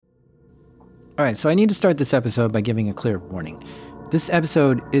All right, so I need to start this episode by giving a clear warning. This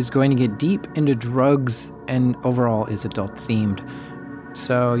episode is going to get deep into drugs and overall is adult themed.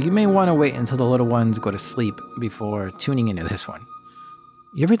 So you may want to wait until the little ones go to sleep before tuning into this one.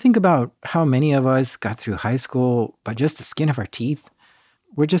 You ever think about how many of us got through high school by just the skin of our teeth?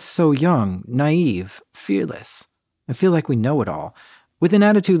 We're just so young, naive, fearless, and feel like we know it all. With an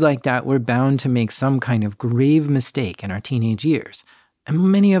attitude like that, we're bound to make some kind of grave mistake in our teenage years.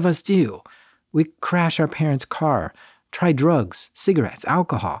 And many of us do. We crash our parents' car, try drugs, cigarettes,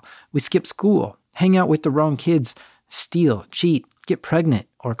 alcohol. We skip school, hang out with the wrong kids, steal, cheat, get pregnant,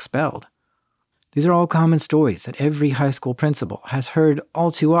 or expelled. These are all common stories that every high school principal has heard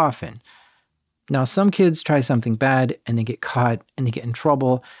all too often. Now, some kids try something bad and they get caught and they get in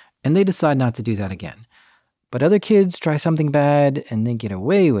trouble and they decide not to do that again. But other kids try something bad and they get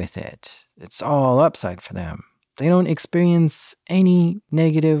away with it. It's all upside for them. They don't experience any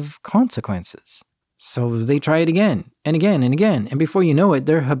negative consequences. So they try it again and again and again. And before you know it,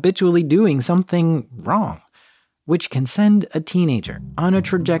 they're habitually doing something wrong, which can send a teenager on a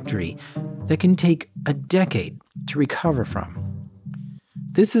trajectory that can take a decade to recover from.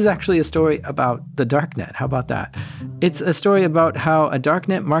 This is actually a story about the darknet. How about that? It's a story about how a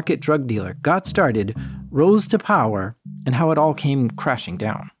darknet market drug dealer got started, rose to power, and how it all came crashing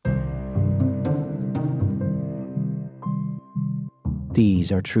down.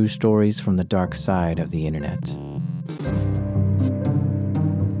 These are true stories from the dark side of the internet.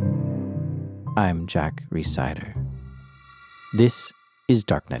 I'm Jack Rhysider. This is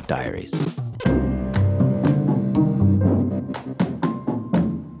Darknet Diaries.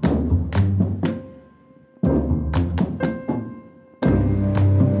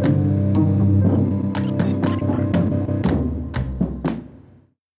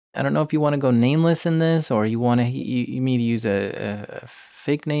 I don't know if you want to go nameless in this, or you want to me to use a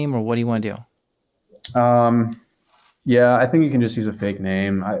fake name, or what do you want to do? Yeah, I think you can just use a fake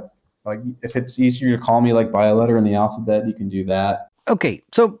name. If it's easier to call me by a letter in the alphabet, you can do that. Okay,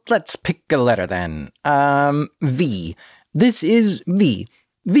 so let's pick a letter then. V. This is V.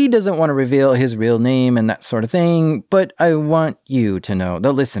 V doesn't want to reveal his real name and that sort of thing, but I want you to know,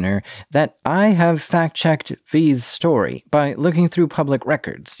 the listener, that I have fact-checked V's story by looking through public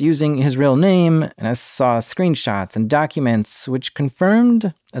records, using his real name, and I saw screenshots and documents which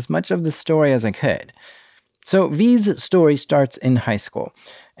confirmed as much of the story as I could. So V's story starts in high school,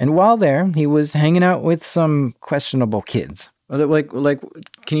 and while there, he was hanging out with some questionable kids.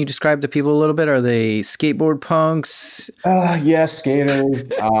 Can you describe the people a little bit? Are they skateboard punks? Yeah, skaters,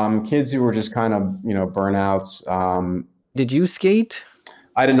 kids who were just kind of, burnouts. Did you skate?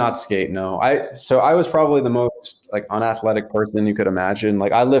 I did not skate, no. I was probably the most unathletic person you could imagine.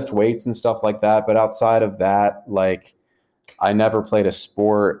 I lift weights and stuff like that, but outside of that, I never played a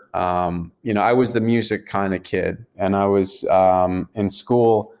sport. I was the music kind of kid, and I was in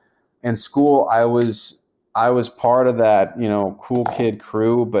school. In school, I was part of that, cool kid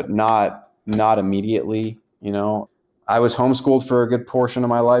crew, but not immediately. I was homeschooled for a good portion of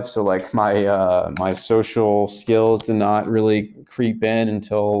my life, so my social skills did not really creep in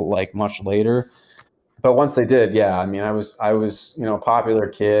until much later. But once they did, yeah, I mean, I was a popular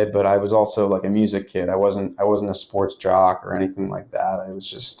kid, but I was also a music kid. I wasn't a sports jock or anything like that. I was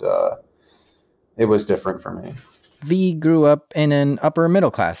just it was different for me. V grew up in an upper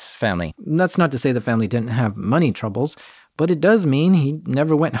middle class family. That's not to say the family didn't have money troubles, but it does mean he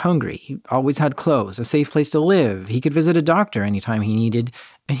never went hungry. He always had clothes, a safe place to live. He could visit a doctor anytime he needed,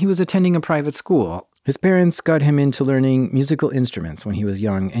 and he was attending a private school. His parents got him into learning musical instruments when he was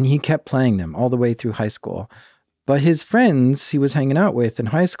young, and he kept playing them all the way through high school. But his friends he was hanging out with in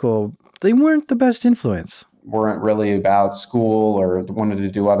high school, they weren't the best influence. Weren't really about school or wanted to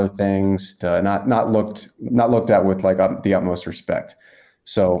do other things, not looked at with the utmost respect.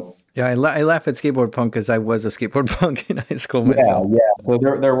 So yeah, I laugh at skateboard punk because I was a skateboard punk in high school myself. Yeah. So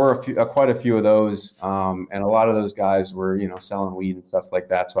there were quite a few of those, and a lot of those guys were selling weed and stuff like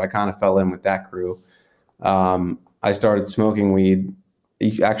that. So I kind of fell in with that crew. I started smoking weed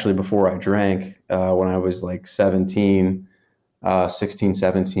actually before I drank when I was 16,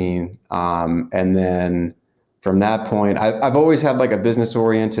 17, and then. From that point, I've always had a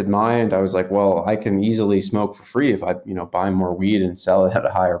business-oriented mind. I was well, I can easily smoke for free if I, buy more weed and sell it at a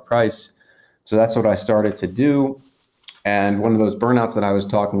higher price. So that's what I started to do. And one of those burnouts that I was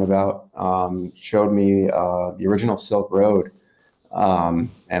talking about showed me the original Silk Road, and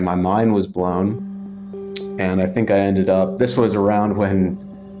my mind was blown. And I think I ended up. This was around when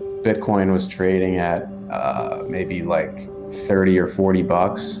Bitcoin was trading at maybe $30 or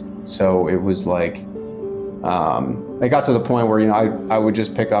 $40. So it was it got to the point where, I would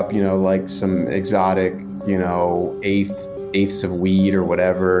just pick up, like some exotic, eighths of weed or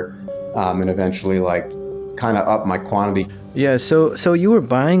whatever, and eventually like kind of up my quantity. Yeah, so you were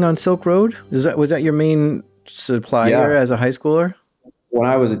buying on Silk Road? Was that your main supplier as a high schooler? When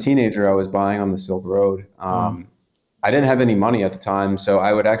I was a teenager, I was buying on the Silk Road. I didn't have any money at the time, so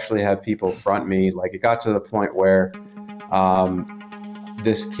I would actually have people front me. Like, it got to the point where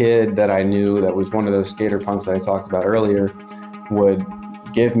this kid that I knew that was one of those skater punks that I talked about earlier would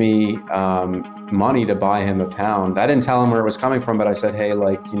give me money to buy him a pound. I didn't tell him where it was coming from, but I said, hey,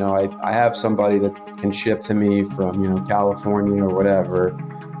 like, I have somebody that can ship to me from, California or whatever.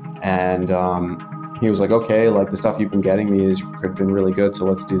 And he was like, okay, like the stuff you've been getting me has been really good, so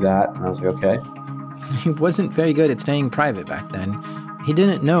let's do that. And I was like, okay. He wasn't very good at staying private back then. He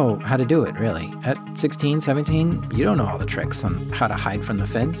didn't know how to do it, really. At 16, 17, you don't know all the tricks on how to hide from the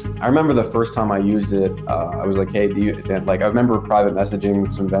feds. I remember the first time I used it, I was like, hey, I remember private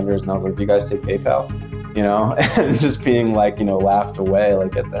messaging some vendors, and I was like, do you guys take PayPal? And just being like, laughed away,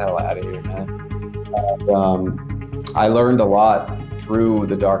 like, get the hell out of here, man. And, I learned a lot through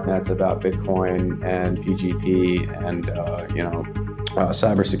the darknets about Bitcoin and PGP and,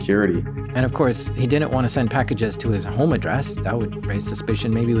 cybersecurity. And of course, he didn't want to send packages to his home address. That would raise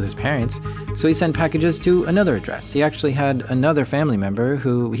suspicion maybe with his parents. So he sent packages to another address. He actually had another family member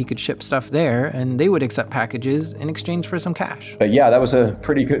who he could ship stuff there, and they would accept packages in exchange for some cash. But yeah, that was a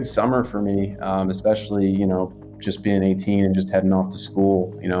pretty good summer for me, especially, just being 18 and just heading off to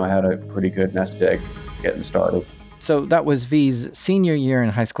school. I had a pretty good nest egg getting started. So that was V's senior year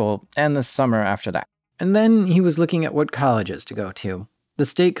in high school and the summer after that. And then he was looking at what colleges to go to. The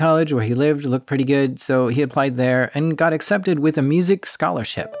state college where he lived looked pretty good, so he applied there and got accepted with a music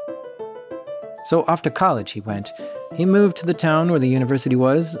scholarship. So off to college he went. He moved to the town where the university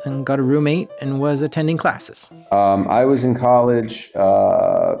was and got a roommate and was attending classes. I was in college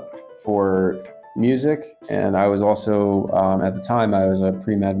for music, and I was also, at the time, I was a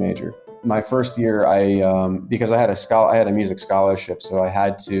pre-med major. My first year, because I had a music scholarship, so I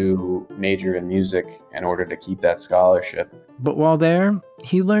had to major in music in order to keep that scholarship. But while there,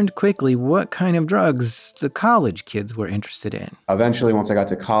 he learned quickly what kind of drugs the college kids were interested in. Eventually, once I got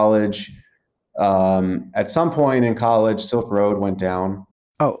to college, at some point in college, Silk Road went down.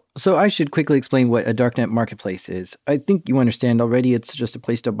 Oh, so I should quickly explain what a darknet marketplace is. I think you understand already. It's just a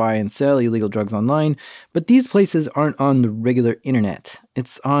place to buy and sell illegal drugs online. But these places aren't on the regular internet.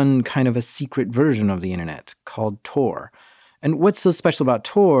 It's on kind of a secret version of the internet called Tor. And what's so special about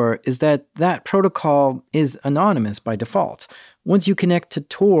Tor is that protocol is anonymous by default. Once you connect to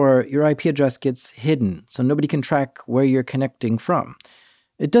Tor, your IP address gets hidden, so nobody can track where you're connecting from.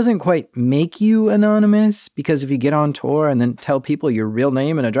 It doesn't quite make you anonymous, because if you get on Tor and then tell people your real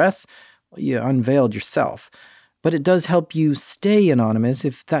name and address, well, you unveiled yourself. But it does help you stay anonymous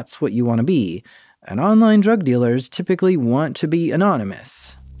if that's what you want to be. And online drug dealers typically want to be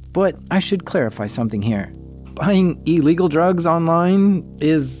anonymous. But I should clarify something here. Buying illegal drugs online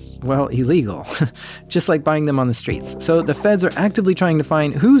is, well, illegal, just like buying them on the streets. So the feds are actively trying to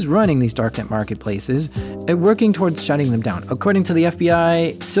find who's running these darknet marketplaces and working towards shutting them down. According to the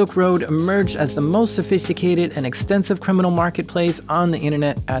FBI, Silk Road emerged as the most sophisticated and extensive criminal marketplace on the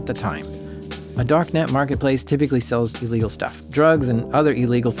internet at the time. A darknet marketplace typically sells illegal stuff, drugs and other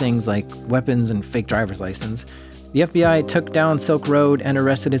illegal things like weapons and fake driver's license. The FBI took down Silk Road and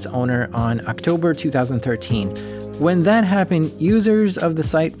arrested its owner on October 2013. When that happened, users of the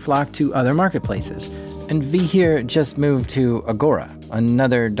site flocked to other marketplaces. And V here just moved to Agora,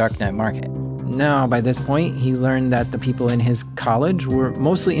 another darknet market. Now, by this point, he learned that the people in his college were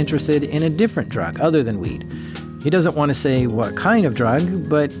mostly interested in a different drug other than weed. He doesn't want to say what kind of drug,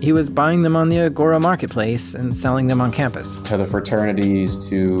 but he was buying them on the Agora marketplace and selling them on campus. To the fraternities,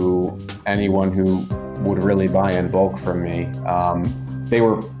 to anyone who would really buy in bulk from me. They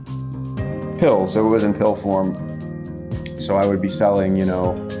were pills, so it was in pill form. So I would be selling,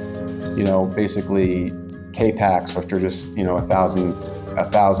 basically K-packs, which are just,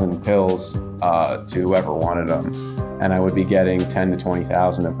 1,000 pills to whoever wanted them. And I would be getting 10 to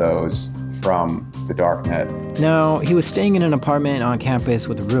 20,000 of those from the darknet. Now, he was staying in an apartment on campus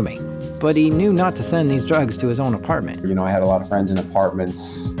with a roommate, but he knew not to send these drugs to his own apartment. I had a lot of friends in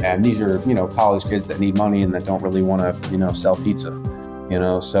apartments, and these are, college kids that need money and that don't really want to, sell pizza,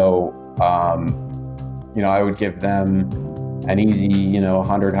 so, I would give them an easy,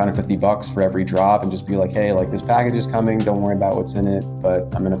 100, 150 bucks for every drop and just be like, hey, like this package is coming, don't worry about what's in it, but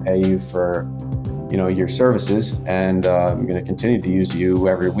I'm going to pay you for, your services, and I'm going to continue to use you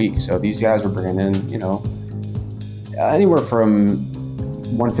every week. So these guys were bringing in, anywhere from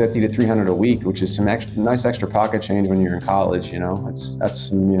 $150 to $300 a week, which is some nice extra pocket change when you're in college. That's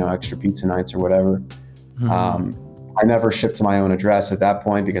some extra pizza nights or whatever. Mhm. I never shipped to my own address at that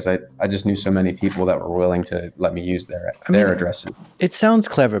point because I just knew so many people that were willing to let me use their addresses. It sounds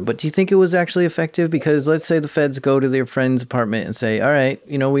clever, but do you think it was actually effective? Because let's say the feds go to their friend's apartment and say, all right,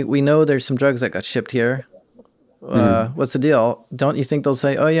 we know there's some drugs that got shipped here. What's the deal? Don't you think they'll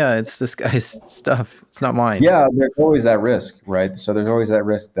say, oh yeah, it's this guy's stuff. It's not mine. Yeah, there's always that risk, right? So there's always that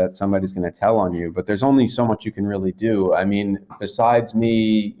risk that somebody's going to tell on you, but there's only so much you can really do. I mean, besides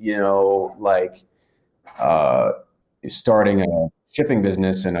me, starting a shipping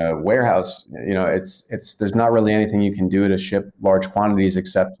business in a warehouse, there's not really anything you can do to ship large quantities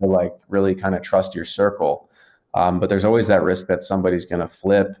except to really kind of trust your circle. But there's always that risk that somebody's going to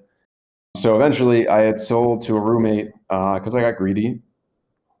flip. So eventually I had sold to a roommate because I got greedy,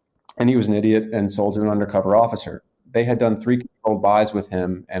 and he was an idiot and sold to an undercover officer. They had done 3 controlled buys with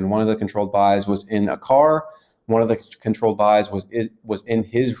him, and one of the controlled buys was in a car. One of the controlled buys was in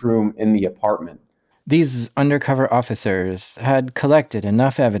his room in the apartment. These undercover officers had collected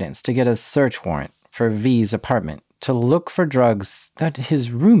enough evidence to get a search warrant for V's apartment to look for drugs that his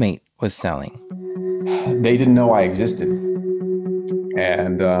roommate was selling. They didn't know I existed.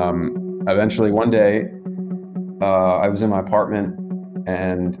 And eventually one day, I was in my apartment,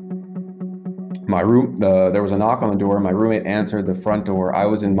 and my room, there was a knock on the door. My roommate answered the front door. I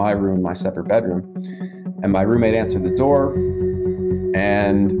was in my room, my separate bedroom, and my roommate answered the door,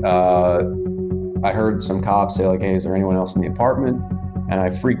 and I heard some cops say hey, is there anyone else in the apartment? And I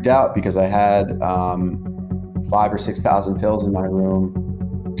freaked out because I had 5,000 or 6,000 pills in my room.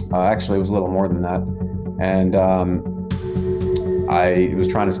 Actually, it was a little more than that. And I was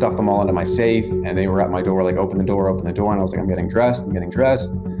trying to stuff them all into my safe, and they were at my door, open the door. And I was I'm getting dressed.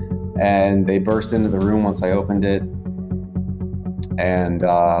 And they burst into the room once I opened it, and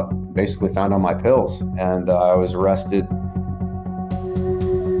basically found all my pills. And I was arrested.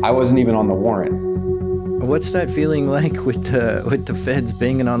 I wasn't even on the warrant. What's that feeling like with the feds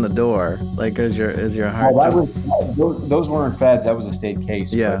banging on the door? Is your heart? Those weren't feds. That was a state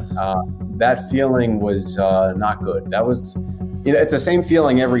case. Yeah. But, that feeling was not good. That was, it's the same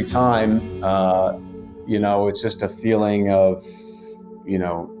feeling every time. It's just a feeling of,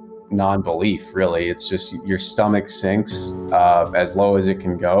 non-belief. Really, it's just your stomach sinks as low as it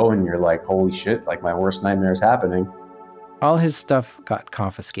can go, and you're like, holy shit! My worst nightmare is happening. All his stuff got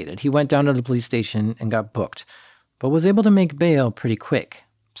confiscated. He went down to the police station and got booked, but was able to make bail pretty quick.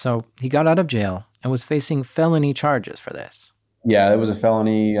 So he got out of jail and was facing felony charges for this. Yeah, it was a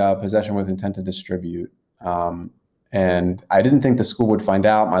felony possession with intent to distribute. And I didn't think the school would find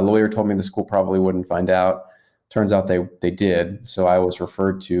out. My lawyer told me the school probably wouldn't find out. Turns out they did. So I was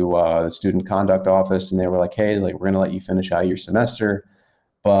referred to the student conduct office, and they were like, hey, we're going to let you finish out your semester,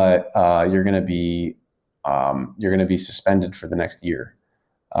 but you're going to be suspended for the next year.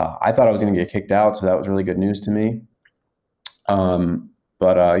 I thought I was going to get kicked out, so that was really good news to me.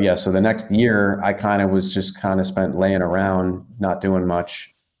 So the next year, I was spent laying around, not doing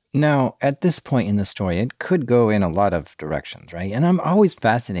much. Now, at this point in the story, it could go in a lot of directions, right? And I'm always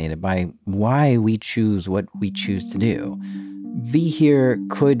fascinated by why we choose what we choose to do. V here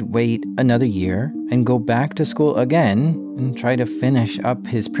could wait another year and go back to school again and try to finish up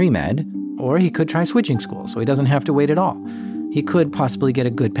his pre-med. Or he could try switching schools so he doesn't have to wait at all. He could possibly get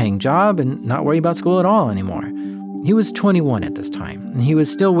a good paying job and not worry about school at all anymore. He was 21 at this time, and he was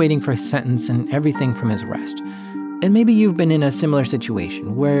still waiting for his sentence and everything from his arrest. And maybe you've been in a similar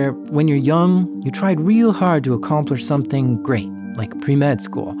situation where when you're young, you tried real hard to accomplish something great, like pre-med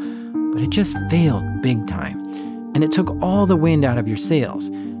school, but it just failed big time. And it took all the wind out of your sails.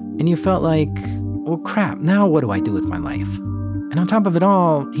 And you felt like, well, crap, now what do I do with my life? And on top of it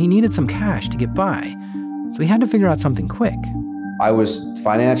all, he needed some cash to get by. So he had to figure out something quick. I was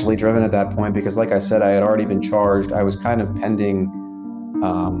financially driven at that point because, like I said, I had already been charged. I was kind of pending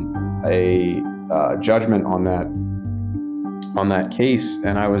a judgment on that case.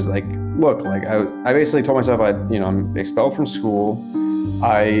 And I was like, look, I basically told myself, I'm expelled from school.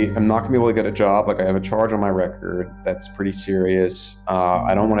 I am not going to be able to get a job. I have a charge on my record that's pretty serious.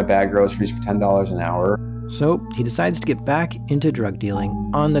 I don't want to bag groceries for $10 an hour. So he decides to get back into drug dealing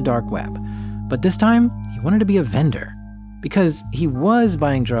on the dark web. But this time, he wanted to be a vendor. Because he was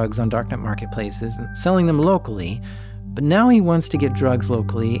buying drugs on darknet marketplaces and selling them locally, but now he wants to get drugs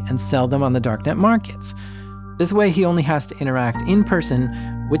locally and sell them on the darknet markets. This way he only has to interact in person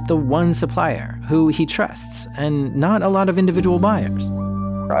with the one supplier who he trusts and not a lot of individual buyers.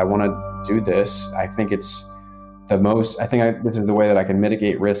 I want to do this. I think it's the most. This is the way that I can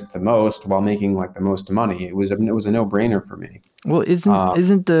mitigate risk the most while making like the most money. It was a no-brainer for me. Well,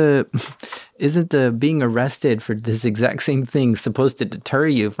 isn't the isn't the being arrested for this exact same thing supposed to deter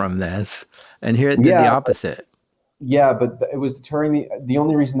you from this? And here it did the opposite. Yeah, but it was deterring me. The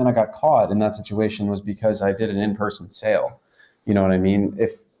only reason that I got caught in that situation was because I did an in-person sale. You know what I mean?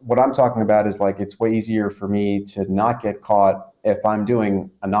 If what I'm talking about is like, it's way easier for me to not get caught if I'm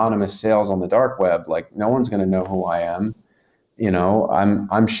doing anonymous sales on the dark web. Like, no one's going to know who I am. You know,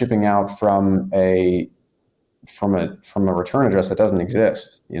 I'm shipping out from a return address that doesn't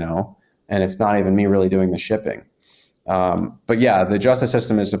exist, you know, and it's not even me really doing the shipping. But yeah, the justice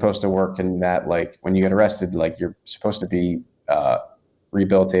system is supposed to work in that, like, when you get arrested, like, you're supposed to be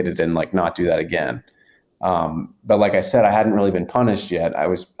rehabilitated and like not do that again. But like I said, I hadn't really been punished yet. I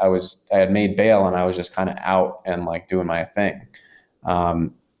had made bail and I was just kind of out and like doing my thing.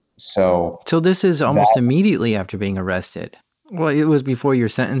 So this is almost immediately after being arrested. Well, it was before your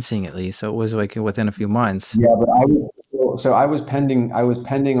sentencing at least, so it was like within a few months. Yeah, but I was pending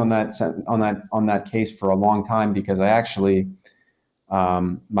on that case for a long time because I actually,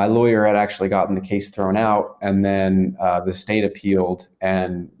 my lawyer had actually gotten the case thrown out, and then the state appealed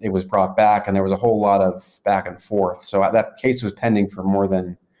and it was brought back, and there was a whole lot of back and forth. So that case was pending for more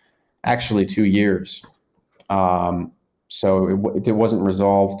than actually 2 years. So it wasn't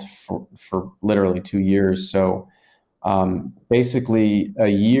resolved for literally 2 years. So basically a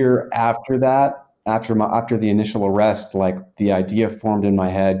year after that, after the initial arrest, like, the idea formed in my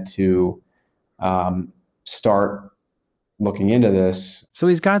head to start looking into this. So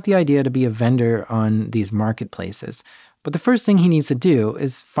he's got the idea to be a vendor on these marketplaces, but the first thing he needs to do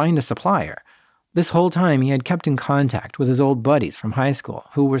is find a supplier. This whole time he had kept in contact with his old buddies from high school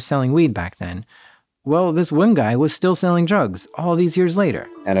who were selling weed back then. Well, this one guy was still selling drugs all these years later.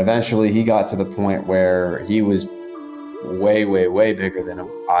 And eventually he got to the point where he was way, way, way bigger than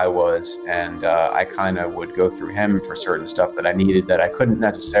I was. And I kind of would go through him for certain stuff that I needed that I couldn't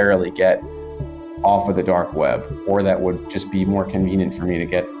necessarily get off of the dark web, or that would just be more convenient for me to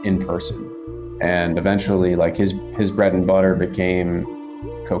get in person. And eventually, like, his bread and butter became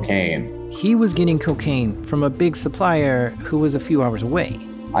cocaine. He was getting cocaine from a big supplier who was a few hours away.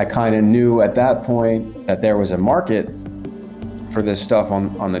 I kind of knew at that point that there was a market for this stuff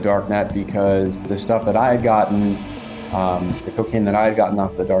on the dark net, because the stuff that I had gotten, the cocaine that I had gotten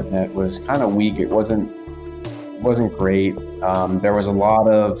off the dark net was kind of weak. It wasn't great. There was a lot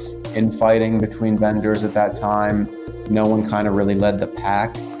of infighting between vendors at that time. No one kind of really led the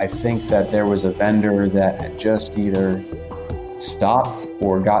pack. I think that there was a vendor that had just either stopped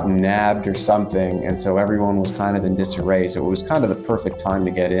or gotten nabbed or something, and so everyone was kind of in disarray. So it was kind of the perfect time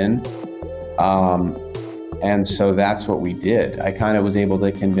to get in. And so that's what we did. I kind of was able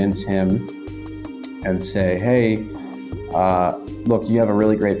to convince him and say, hey, look, you have a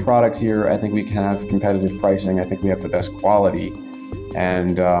really great product here. I think we can have competitive pricing. I think we have the best quality,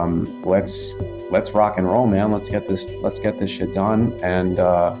 and let's rock and roll, man. Let's get this shit done. And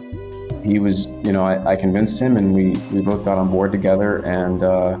he was, I convinced him, and we both got on board together and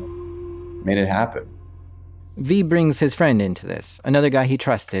made it happen. V brings his friend into this, another guy he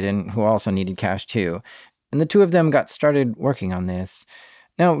trusted and who also needed cash too. And the two of them got started working on this.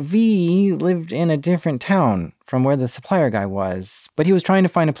 Now, V lived in a different town from where the supplier guy was, but he was trying to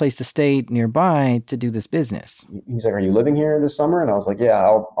find a place to stay nearby to do this business. He's like, are you living here this summer? And I was like, yeah,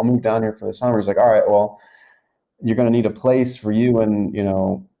 I'll move down here for the summer. He's like, all right, well, you're going to need a place for you and,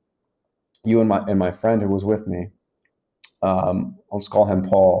 you and my friend who was with me. I'll just call him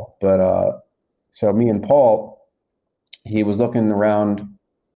Paul. But so me and Paul, he was looking around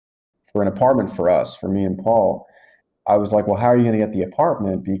for an apartment for us, for me and Paul. I was like, well, how are you going to get the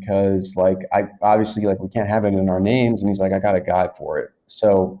apartment? Because like, I obviously, like, we can't have it in our names. And he's like, I got a guy for it.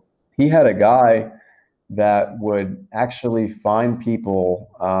 So he had a guy that would actually find people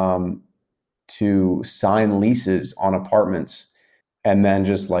to sign leases on apartments and then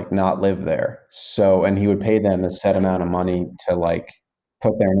just like not live there. So, and he would pay them a set amount of money to like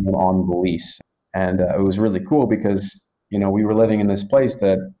put their name on the lease. And it was really cool because, we were living in this place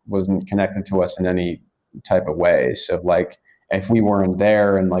that wasn't connected to us in any type of way. So like, if we weren't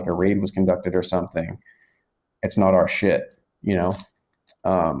there and like a raid was conducted or something, it's not our shit,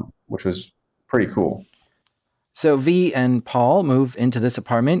 which was pretty cool. So V and Paul move into this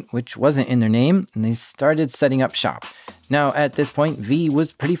apartment, which wasn't in their name, and they started setting up shop. Now, at this point, V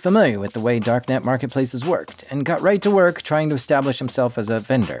was pretty familiar with the way darknet marketplaces worked and got right to work trying to establish himself as a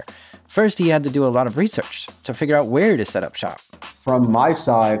vendor. First, he had to do a lot of research to figure out where to set up shop. From my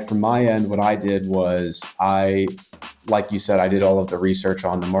side, from my end, what I did was like you said, I did all of the research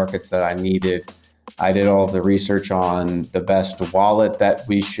on the markets that I needed. I did all of the research on the best wallet that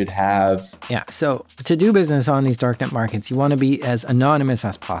we should have. Yeah, so to do business on these darknet markets, you want to be as anonymous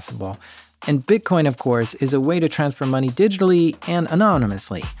as possible. And Bitcoin, of course, is a way to transfer money digitally and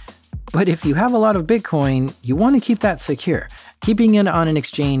anonymously. But if you have a lot of Bitcoin, you want to keep that secure. Keeping it on an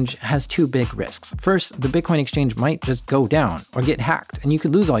exchange has two big risks. First, the Bitcoin exchange might just go down or get hacked, and you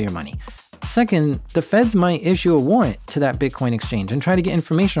could lose all your money. Second, the feds might issue a warrant to that Bitcoin exchange and try to get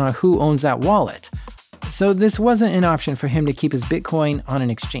information on who owns that wallet. So this wasn't an option for him to keep his Bitcoin on an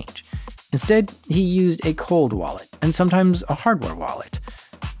exchange. Instead, he used a cold wallet and sometimes a hardware wallet.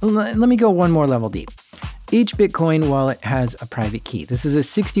 Let me go one more level deep. Each Bitcoin wallet has a private key. This is a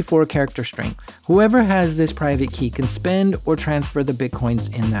 64-character string. Whoever has this private key can spend or transfer the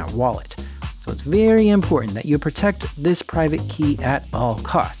Bitcoins in that wallet. So it's very important that you protect this private key at all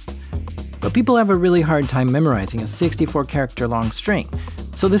costs. But people have a really hard time memorizing a 64-character long string.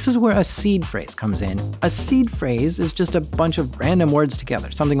 So this is where a seed phrase comes in. A seed phrase is just a bunch of random words together,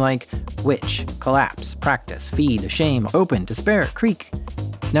 something like witch, collapse, practice, feed, shame, open, despair, creek.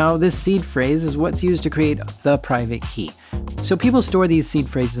 Now, this seed phrase is what's used to create the private key. So people store these seed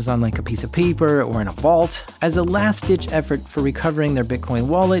phrases on like a piece of paper or in a vault as a last-ditch effort for recovering their Bitcoin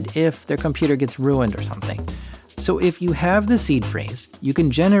wallet if their computer gets ruined or something. So if you have the seed phrase, you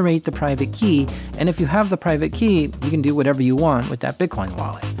can generate the private key, and if you have the private key, you can do whatever you want with that Bitcoin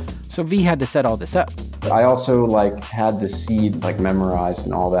wallet. So V had to set all this up. I also had the seed memorized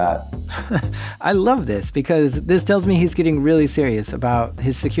and all that. I love this because this tells me he's getting really serious about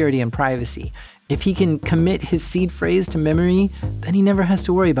his security and privacy. If he can commit his seed phrase to memory, then he never has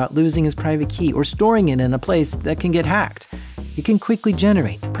to worry about losing his private key or storing it in a place that can get hacked. He can quickly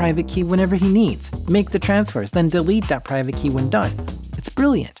generate the private key whenever he needs, make the transfers, then delete that private key when done. It's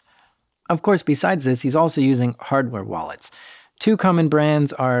brilliant. Of course, besides this, he's also using hardware wallets. Two common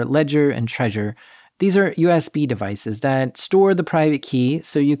brands are Ledger and Trezor. These are USB devices that store the private key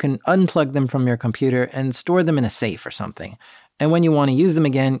so you can unplug them from your computer and store them in a safe or something. And when you want to use them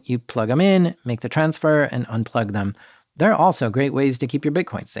again, you plug them in, make the transfer, and unplug them. They're also great ways to keep your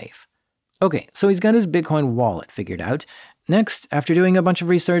Bitcoin safe. Okay, so he's got his Bitcoin wallet figured out. Next, after doing a bunch of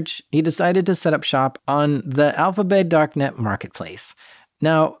research, he decided to set up shop on the Alphabay Darknet Marketplace.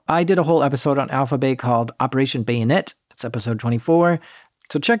 Now, I did a whole episode on Alphabay called Operation Bayonet. It's episode 24.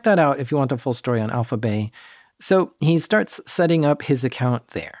 So check that out if you want the full story on Alphabay. So he starts setting up his account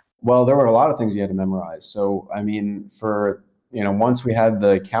there. Well, there were a lot of things you had to memorize. So, once we had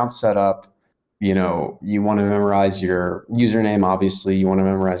the account set up, you want to memorize your username, obviously. You want to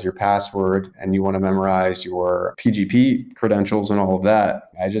memorize your password, and you want to memorize your PGP credentials and all of that.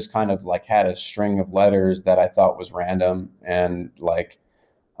 I just kind of had a string of letters that I thought was random, and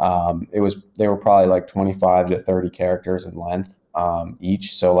they were probably 25 to 30 characters in length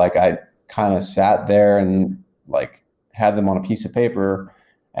each. So I kind of sat there and had them on a piece of paper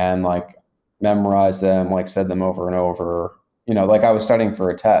and memorized them, said them over and over. I was studying for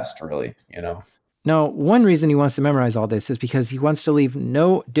a test, really, Now, one reason he wants to memorize all this is because he wants to leave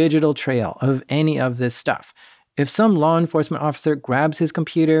no digital trail of any of this stuff. If some law enforcement officer grabs his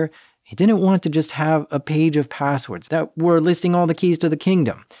computer, he didn't want to just have a page of passwords that were listing all the keys to the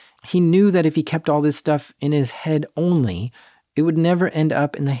kingdom. He knew that if he kept all this stuff in his head only, it would never end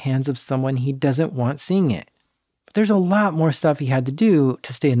up in the hands of someone he doesn't want seeing it. But there's a lot more stuff he had to do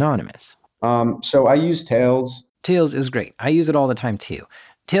to stay anonymous. So I use Tails. Tails is great. I use it all the time too.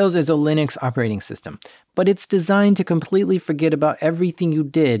 Tails is a Linux operating system, but it's designed to completely forget about everything you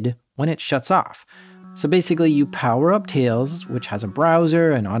did when it shuts off. So basically you power up Tails, which has a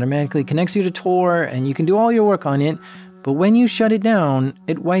browser and automatically connects you to Tor, and you can do all your work on it, but when you shut it down,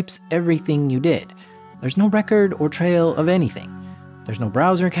 it wipes everything you did. There's no record or trail of anything. There's no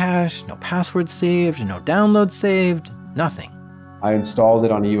browser cache, no password saved, no download saved, nothing. I installed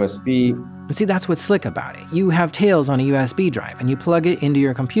it on a USB. And see, that's what's slick about it. You have Tails on a USB drive, and you plug it into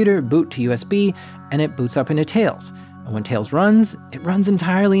your computer, boot to USB, and it boots up into Tails. And when Tails runs, it runs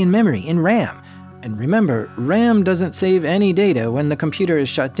entirely in memory, in RAM. And remember, RAM doesn't save any data when the computer is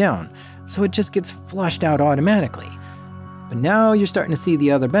shut down, so it just gets flushed out automatically. But now you're starting to see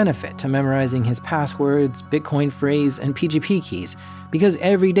the other benefit to memorizing his passwords, Bitcoin phrase, and PGP keys, because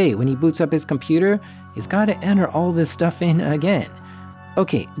every day when he boots up his computer, he's got to enter all this stuff in again.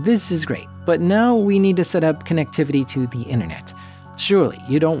 Okay, this is great, but now we need to set up connectivity to the internet. Surely,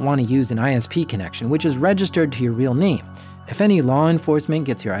 you don't want to use an ISP connection, which is registered to your real name. If any law enforcement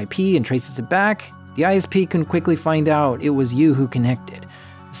gets your IP and traces it back, the ISP can quickly find out it was you who connected.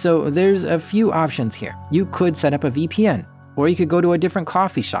 So there's a few options here. You could set up a VPN, or you could go to a different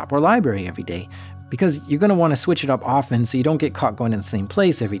coffee shop or library every day, because you're going to want to switch it up often so you don't get caught going to the same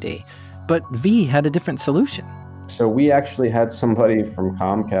place every day. But V had a different solution. So we actually had somebody from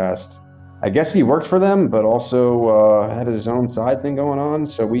Comcast. I guess he worked for them, but also had his own side thing going on.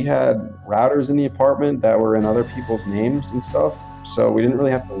 So we had routers in the apartment that were in other people's names and stuff. So we didn't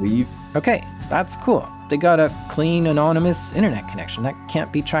really have to leave. Okay, that's cool. They got a clean, anonymous internet connection that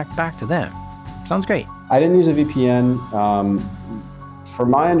can't be tracked back to them. Sounds great. I didn't use a VPN. From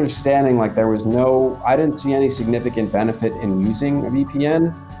my understanding, like I didn't see any significant benefit in using a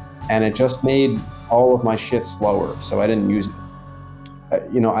VPN, and it just made all of my shit slower, so I didn't use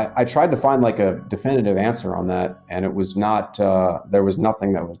it. I tried to find like a definitive answer on that, and it was not, there was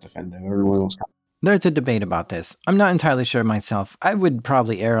nothing that was definitive. Everyone was There's a debate about this. I'm not entirely sure myself. I would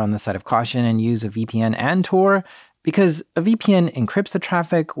probably err on the side of caution and use a VPN and Tor, because a VPN encrypts the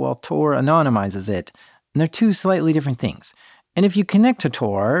traffic while Tor anonymizes it, and they're two slightly different things. And if you connect to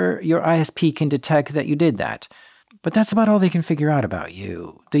Tor, your ISP can detect that you did that. But that's about all they can figure out about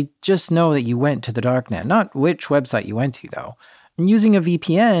you. They just know that you went to the darknet, not which website you went to, though. And using a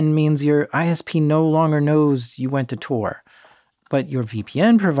VPN means your ISP no longer knows you went to Tor. But your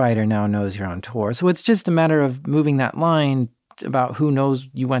VPN provider now knows you're on Tor, so it's just a matter of moving that line about who knows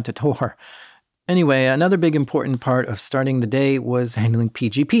you went to Tor. Anyway, another big important part of starting the day was handling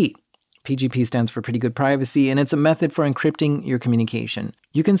PGP. PGP stands for Pretty Good Privacy, and it's a method for encrypting your communication.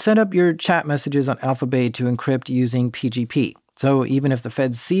 You can set up your chat messages on Alphabay to encrypt using PGP. So even if the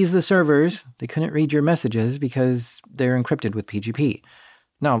Fed sees the servers, they couldn't read your messages because they're encrypted with PGP.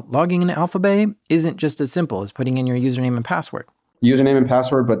 Now, logging into Alphabay isn't just as simple as putting in your username and password. Username and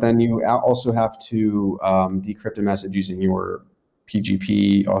password, but then you also have to decrypt a message using your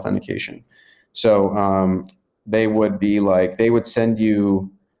PGP authentication. So they would send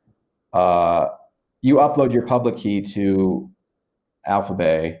you, you upload your public key to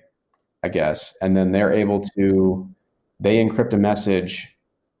Alphabay, I guess, and then they encrypt a message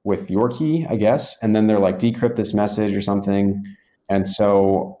with your key, I guess, and then they're like, decrypt this message or something. And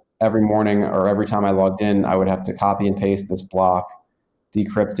so every morning or every time I logged in, I would have to copy and paste this block,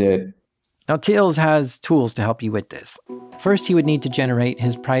 decrypt it. Now, Tails has tools to help you with this. First, he would need to generate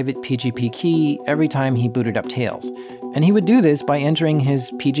his private PGP key every time he booted up Tails. And he would do this by entering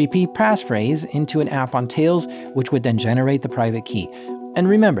his PGP passphrase into an app on Tails, which would then generate the private key. And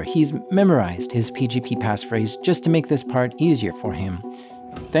remember, he's memorized his PGP passphrase just to make this part easier for him.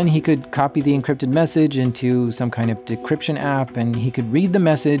 Then he could copy the encrypted message into some kind of decryption app, and he could read the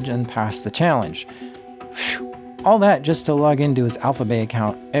message and pass the challenge. Whew. All that just to log into his Alphabay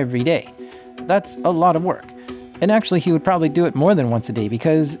account every day. That's a lot of work. And actually, he would probably do it more than once a day,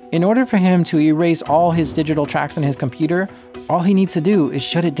 because in order for him to erase all his digital tracks on his computer, all he needs to do is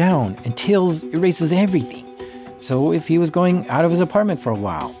shut it down, and Tails erases everything. So if he was going out of his apartment for a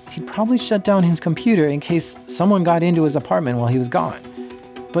while, he'd probably shut down his computer in case someone got into his apartment while he was gone.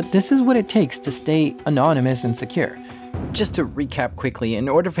 But this is what it takes to stay anonymous and secure. Just to recap quickly, in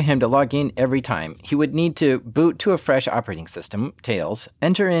order for him to log in every time, he would need to boot to a fresh operating system, Tails,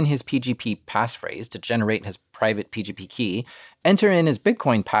 enter in his PGP passphrase to generate his private PGP key, enter in his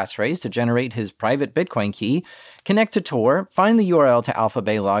Bitcoin passphrase to generate his private Bitcoin key, connect to Tor, find the URL to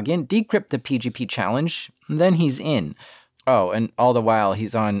Alphabay login, decrypt the PGP challenge, and then he's in. Oh, and all the while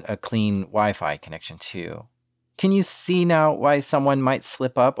he's on a clean Wi-Fi connection too. Can you see now why someone might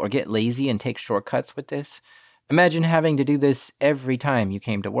slip up or get lazy and take shortcuts with this? Imagine having to do this every time you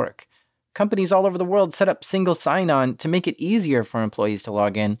came to work. Companies all over the world set up single sign-on to make it easier for employees to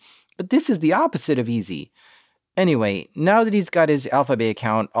log in, but this is the opposite of easy. Anyway, now that he's got his Alphabay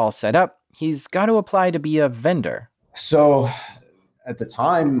account all set up, he's got to apply to be a vendor. So at the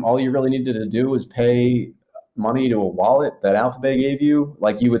time, all you really needed to do was pay money to a wallet that Alphabay gave you.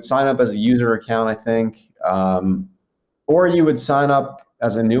 Like you would sign up as a user account, I think, or you would sign up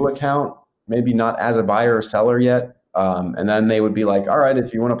as a new account, maybe not as a buyer or seller yet. And then they would be like, all right,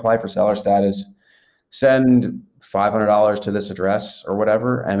 if you want to apply for seller status, send $500 to this address or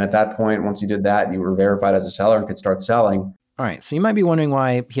whatever. And at that point, once you did that, you were verified as a seller and could start selling. All right, so you might be wondering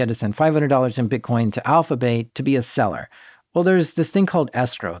why he had to send $500 in Bitcoin to Alphabay to be a seller. Well, there's this thing called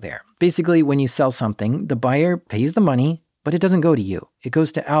escrow there. Basically, when you sell something, the buyer pays the money, but it doesn't go to you. It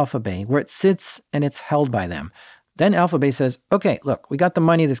goes to Alphabay, where it sits and it's held by them. Then Alphabay says, okay, look, we got the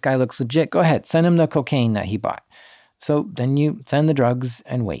money. This guy looks legit. Go ahead, send him the cocaine that he bought. So then you send the drugs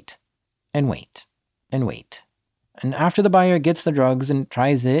and wait, and wait, and wait. And after the buyer gets the drugs and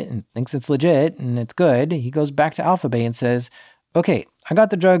tries it and thinks it's legit and it's good, he goes back to Alphabay and says, okay, I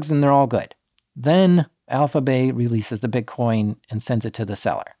got the drugs and they're all good. Then Alphabay releases the Bitcoin and sends it to the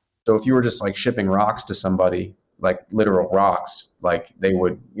seller. So if you were just like shipping rocks to somebody, like literal rocks, like they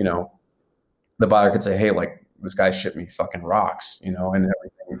would, the buyer could say, hey, like, this guy shipped me fucking rocks, and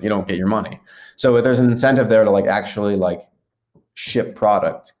everything, you don't get your money. So there's an incentive there to like actually like ship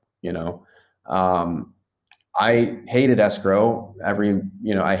product, I hated escrow.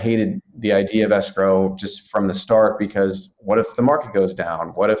 I hated the idea of escrow just from the start, because what if the market goes down?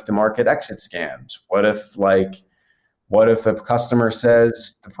 What if the market exit scams? What if a customer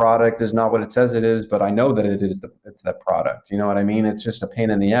says the product is not what it says it is, but I know that it's that product. You know what I mean? It's just a pain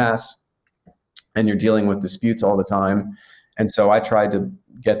in the ass, and you're dealing with disputes all the time. And so I tried to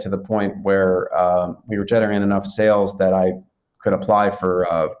get to the point where we were generating enough sales that I could apply for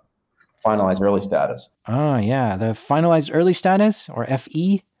finalized early status. Oh, yeah. The finalized early status, or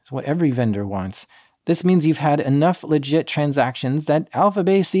FE, is what every vendor wants. This means you've had enough legit transactions that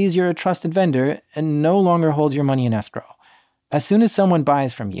Alphabay sees you're a trusted vendor and no longer holds your money in escrow. As soon as someone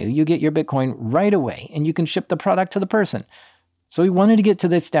buys from you, you get your Bitcoin right away and you can ship the product to the person. So we wanted to get to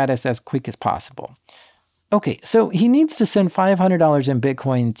this status as quick as possible. Okay, so he needs to send $500 in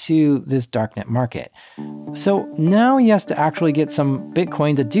Bitcoin to this darknet market. So now he has to actually get some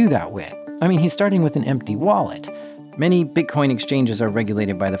Bitcoin to do that with. I mean, he's starting with an empty wallet. Many Bitcoin exchanges are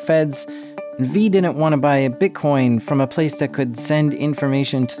regulated by the feds, and V didn't want to buy a Bitcoin from a place that could send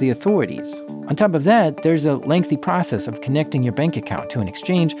information to the authorities. On top of that, there's a lengthy process of connecting your bank account to an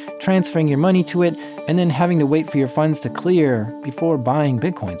exchange, transferring your money to it, and then having to wait for your funds to clear before buying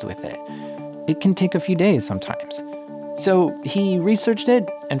Bitcoins with it. It can take a few days sometimes. So he researched it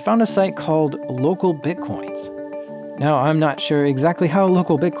and found a site called Local Bitcoins. Now, I'm not sure exactly how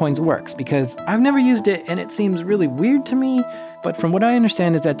Local Bitcoins works because I've never used it and it seems really weird to me, but from what I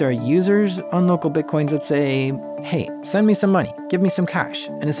understand is that there are users on Local Bitcoins that say, hey, send me some money, give me some cash,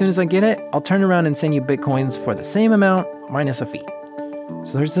 and as soon as I get it, I'll turn around and send you Bitcoins for the same amount minus a fee.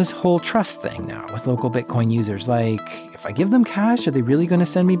 So there's this whole trust thing now with Local Bitcoin users, like, if I give them cash, are they really going to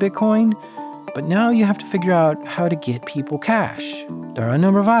send me Bitcoin? But now you have to figure out how to get people cash. There are a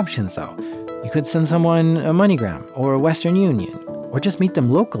number of options though. You could send someone a MoneyGram or a Western Union, or just meet them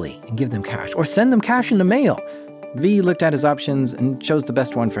locally and give them cash, or send them cash in the mail. V looked at his options and chose the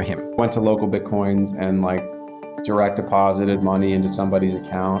best one for him. Went to Local Bitcoins and like direct deposited money into somebody's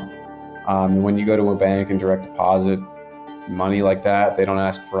account. When you go to a bank and direct deposit money like that, they don't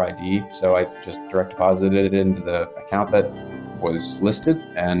ask for ID. So I just direct deposited it into the account that was listed,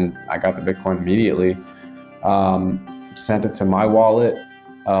 and I got the Bitcoin immediately. Sent it to my wallet.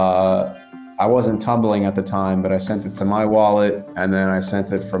 I wasn't tumbling at the time, but I sent it to my wallet, and then I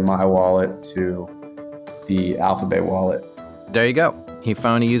sent it from my wallet to the Alphabay wallet. There you go. He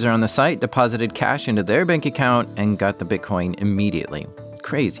found a user on the site, deposited cash into their bank account, and got the Bitcoin immediately.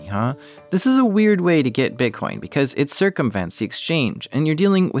 Crazy, huh? This is a weird way to get Bitcoin because it circumvents the exchange, and you're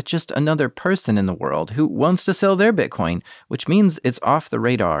dealing with just another person in the world who wants to sell their Bitcoin, which means it's off the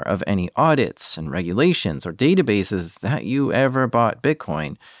radar of any audits and regulations or databases that you ever bought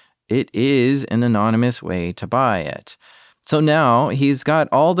Bitcoin. It is an anonymous way to buy it. So now he's got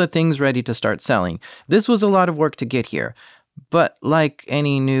all the things ready to start selling. This was a lot of work to get here. But like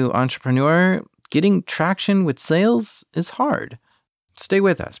any new entrepreneur, getting traction with sales is hard. Stay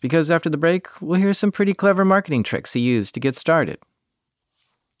with us, because after the break, we'll hear some pretty clever marketing tricks he used to get started.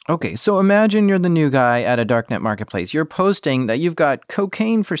 Okay, so imagine you're the new guy at a darknet marketplace. You're posting that you've got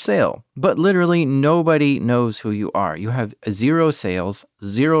cocaine for sale, but literally nobody knows who you are. You have 0 sales,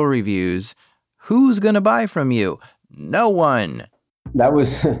 0 reviews. Who's going to buy from you? No one. It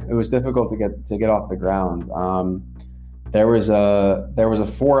was difficult to get off the ground. There was a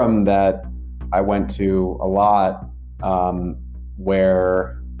forum that I went to a lot,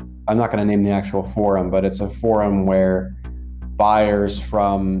 where I'm not going to name the actual forum, but it's a forum where buyers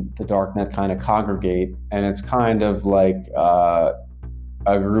from the darknet kind of congregate, and it's kind of like a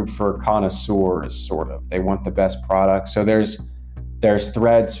group for connoisseurs, sort of. They want the best product. So there's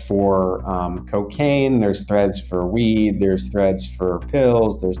threads for cocaine, there's threads for weed, there's threads for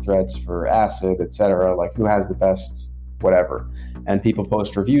pills, there's threads for acid, etc. Like who has the best whatever, and people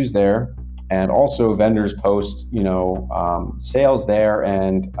post reviews there. And also vendors post, sales there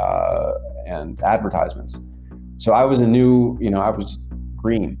and advertisements. So I was I was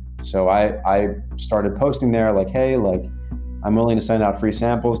green. So I started posting there like, hey, like I'm willing to send out free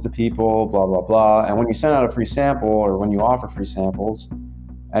samples to people, blah, blah, blah. And when you send out a free sample or when you offer free samples,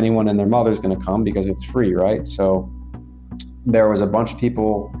 anyone and their mother is going to come because it's free, right? So there was a bunch of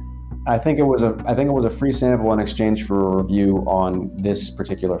people. I think it was a free sample in exchange for a review on this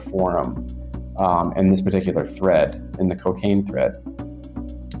particular forum, and this particular thread, in the cocaine thread.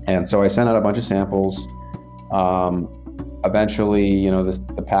 And so I sent out a bunch of samples. Eventually,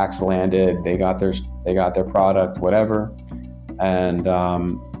 the packs landed. They got their product, whatever. And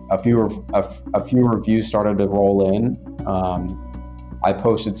a few reviews started to roll in. I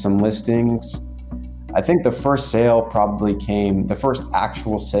posted some listings. I think the first sale probably came, the first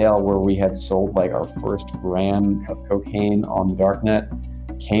actual sale where we had sold like our first gram of cocaine on the darknet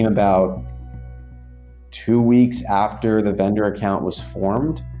came about 2 weeks after the vendor account was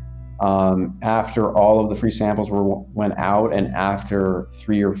formed, after all of the free samples went out, and after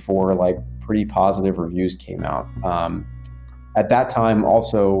 3 or 4 like pretty positive reviews came out. At that time,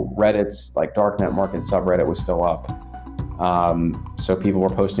 also Reddit's like darknet market subreddit was still up, so people were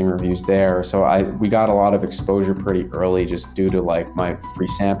posting reviews there. So we got a lot of exposure pretty early, just due to like my free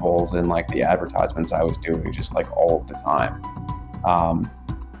samples and like the advertisements I was doing, just like all of the time.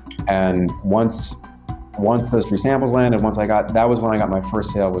 And once those free samples landed, that was when I got my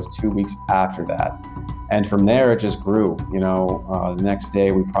first sale, was 2 weeks after that. And from there, it just grew. The next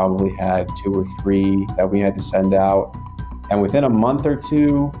day we probably had 2 or 3 that we had to send out. And within a month or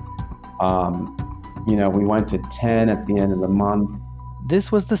two, we went to 10 at the end of the month.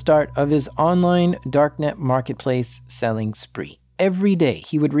 This was the start of his online darknet marketplace selling spree. Every day,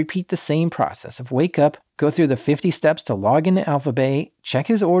 he would repeat the same process of wake up, go through the 50 steps to log into Alphabay, check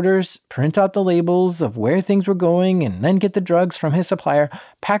his orders, print out the labels of where things were going, and then get the drugs from his supplier,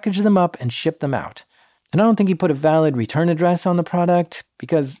 package them up, and ship them out. And I don't think he put a valid return address on the product,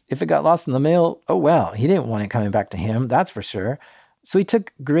 because if it got lost in the mail, oh well, he didn't want it coming back to him, that's for sure. So he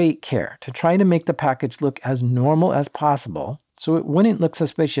took great care to try to make the package look as normal as possible so it wouldn't look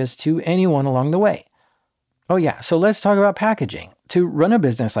suspicious to anyone along the way. Oh yeah, so let's talk about packaging. To run a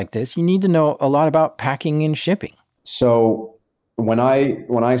business like this, you need to know a lot about packing and shipping. So when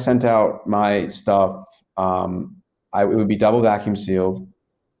I sent out my stuff, it would be double vacuum sealed.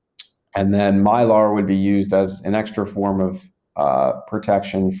 And then Mylar would be used as an extra form of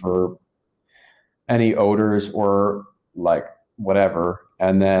protection for any odors or like whatever.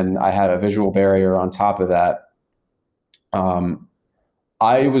 And then I had a visual barrier on top of that.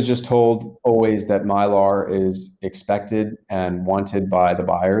 I was just told always that Mylar is expected and wanted by the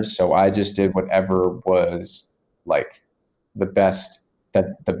buyers. So I just did whatever was like the best,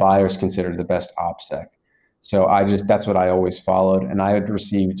 that the buyers considered the best OPSEC. So that's what I always followed. And I had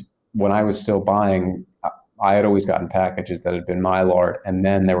received, when I was still buying, I had always gotten packages that had been Mylar, and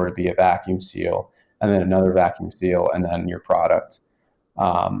then there would be a vacuum seal, and then another vacuum seal, and then your product.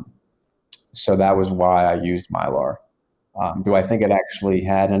 So that was why I used Mylar. Do I think it actually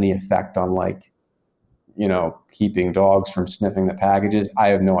had any effect on keeping dogs from sniffing the packages? I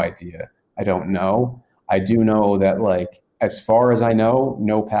have no idea. I don't know. I do know that as far as I know,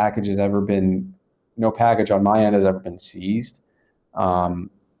 no package on my end has ever been seized.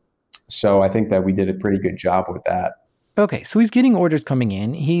 So I think that we did a pretty good job with that. Okay, so he's getting orders coming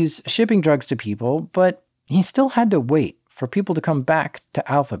in, he's shipping drugs to people, but he still had to wait for people to come back to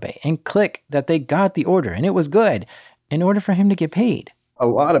Alphabay and click that they got the order and it was good in order for him to get paid. A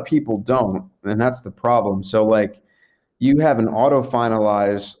lot of people don't, and that's the problem. So you have an auto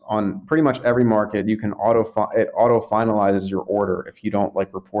finalize on pretty much every market. You can auto finalizes your order if you don't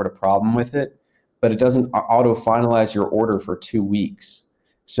report a problem with it, but it doesn't auto finalize your order for 2 weeks.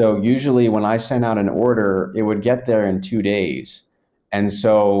 So usually when I sent out an order, it would get there in 2 days. And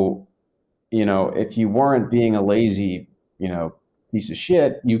so, if you weren't being a lazy, piece of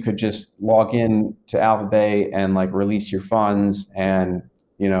shit, you could just log in to Alphabay and release your funds and,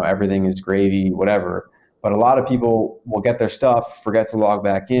 everything is gravy, whatever. But a lot of people will get their stuff, forget to log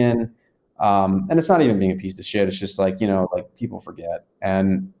back in. And it's not even being a piece of shit. It's just people forget.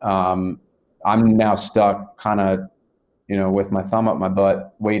 And I'm now stuck kind of, with my thumb up my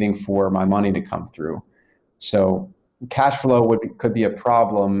butt, waiting for my money to come through. So cash flow could be a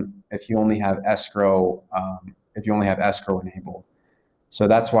problem if you only have escrow, enabled. So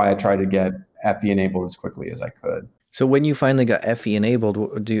that's why I tried to get FE enabled as quickly as I could. So when you finally got FE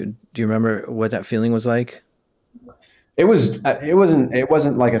enabled, do you remember what that feeling was like? It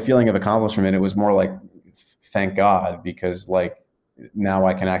wasn't like a feeling of accomplishment. It was more like, thank God, because now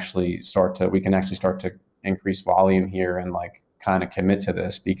we can actually start to increase volume here and kind of commit to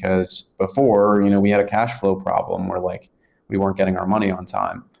this, because before, we had a cash flow problem where we weren't getting our money on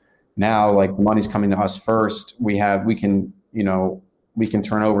time. Now the money's coming to us first. We can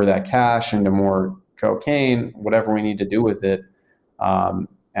turn over that cash into more cocaine, whatever we need to do with it. And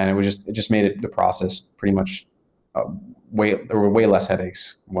it just made the process pretty much there were way less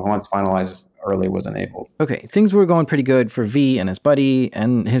headaches once finalized early was enabled. Okay, things were going pretty good for V and his buddy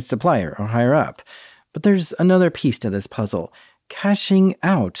and his supplier or higher up. But there's another piece to this puzzle, cashing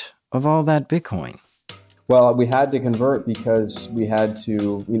out of all that Bitcoin. Well, we had to convert because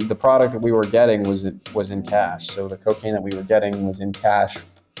the product that we were getting was in cash. So the cocaine that we were getting was in cash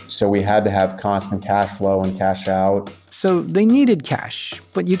So we had to have constant cash flow and cash out. So they needed cash,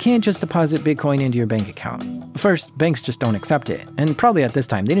 but you can't just deposit Bitcoin into your bank account. First, banks just don't accept it. And probably at this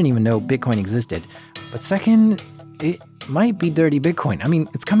time, they didn't even know Bitcoin existed. But second, it might be dirty Bitcoin. I mean,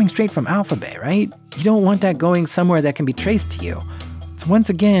 it's coming straight from Alphabet, right? You don't want that going somewhere that can be traced to you. So once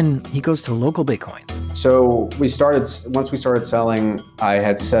again, he goes to local Bitcoins. So once we started selling, I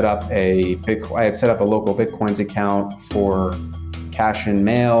had set up a local Bitcoins account for cash and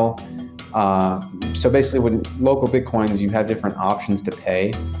mail. So basically, with local Bitcoins, you have different options to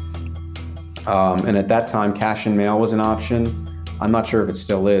pay. And at that time, cash and mail was an option. I'm not sure if it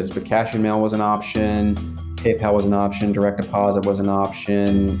still is, but cash and mail was an option. PayPal was an option. Direct deposit was an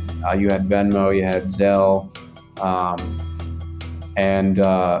option. You had Venmo, you had Zelle. And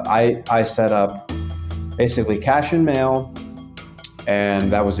I set up basically cash and mail,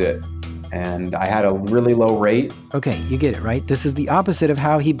 and that was it. And I had a really low rate. Okay, you get it, right? This is the opposite of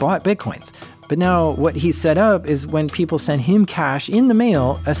how he bought Bitcoins. But now what he set up is when people send him cash in the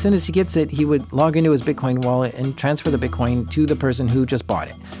mail, as soon as he gets it, he would log into his Bitcoin wallet and transfer the Bitcoin to the person who just bought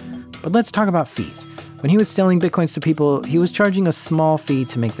it. But let's talk about fees. When he was selling Bitcoins to people, he was charging a small fee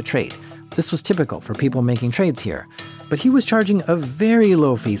to make the trade. This was typical for people making trades here. But he was charging a very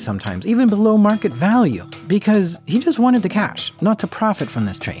low fee sometimes, even below market value, because he just wanted the cash, not to profit from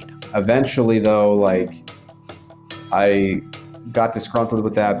this trade. Eventually, though, I got disgruntled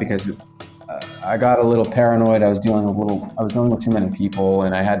with that because I got a little paranoid. I was dealing with too many people,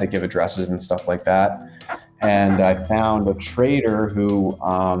 and I had to give addresses and stuff like that. And I found a trader who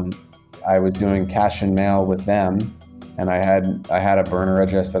I was doing cash and mail with them, and I had a burner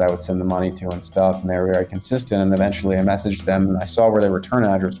address that I would send the money to and stuff, and they were very consistent. And eventually, I messaged them, and I saw where their return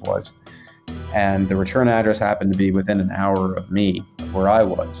address was, and the return address happened to be within an hour of me, where I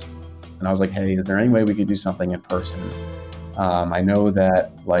was. And I was like, hey, is there any way we could do something in person? I know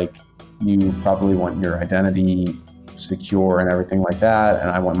that you probably want your identity secure and everything like that,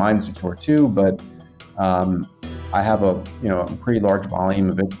 and I want mine secure too, but I have a pretty large volume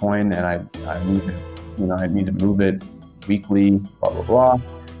of Bitcoin, and I need to move it weekly, blah, blah, blah.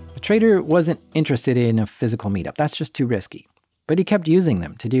 The trader wasn't interested in a physical meetup. That's just too risky. But he kept using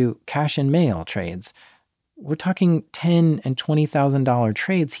them to do cash and mail trades. We're talking $10,000 and $20,000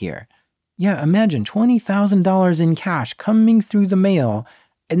 trades here. Yeah, imagine $20,000 in cash coming through the mail,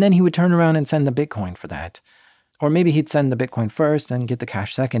 and then he would turn around and send the Bitcoin for that. Or maybe he'd send the Bitcoin first and get the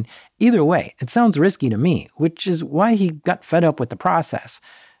cash second. Either way, it sounds risky to me, which is why he got fed up with the process.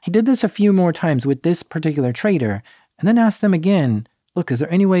 He did this a few more times with this particular trader, and then asked them again, look, is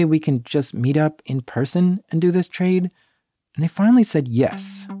there any way we can just meet up in person and do this trade? And they finally said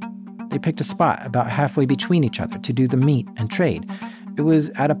yes. They picked a spot about halfway between each other to do the meet and trade. It was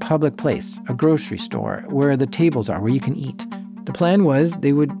at a public place, a grocery store, where the tables are, where you can eat. The plan was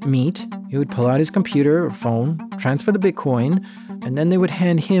they would meet, he would pull out his computer or phone, transfer the Bitcoin, and then they would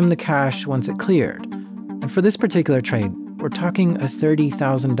hand him the cash once it cleared. And for this particular trade, we're talking a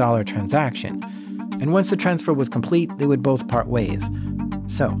 $30,000 transaction. And once the transfer was complete, they would both part ways.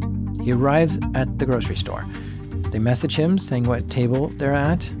 So he arrives at the grocery store. They message him saying what table they're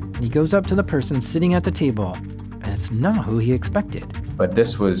at. And he goes up to the person sitting at the table, and it's not who he expected. But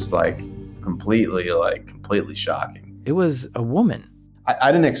this was completely shocking. It was a woman.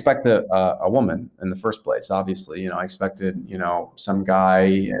 I didn't expect a woman in the first place, obviously. I expected, some guy,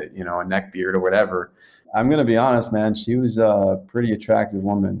 a neckbeard or whatever. I'm going to be honest, man. She was a pretty attractive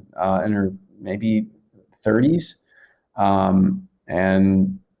woman in her maybe 30s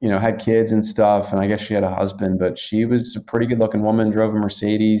and, had kids and stuff. And I guess she had a husband, but she was a pretty good looking woman, drove a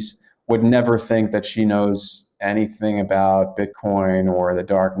Mercedes, would never think that she knows anything about Bitcoin or the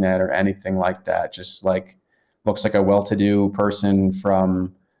dark net or anything like that. Just looks like a well-to-do person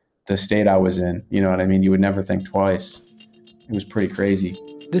from the state I was in. You know what I mean? You would never think twice. It was pretty crazy.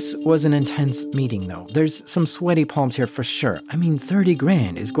 This was an intense meeting, though. There's some sweaty palms here for sure. I mean,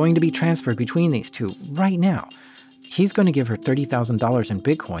 $30,000 is going to be transferred between these two right now. He's going to give her $30,000 in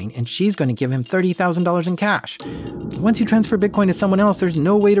Bitcoin, and she's going to give him $30,000 in cash. Once you transfer Bitcoin to someone else, there's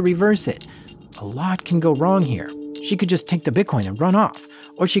no way to reverse it. A lot can go wrong here. She could just take the Bitcoin and run off.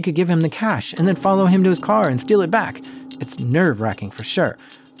 Or she could give him the cash and then follow him to his car and steal it back. It's nerve-wracking for sure.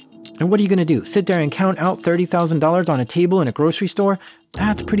 And what are you going to do? Sit there and count out $30,000 on a table in a grocery store?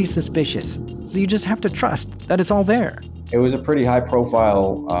 That's pretty suspicious. So you just have to trust that it's all there. It was a pretty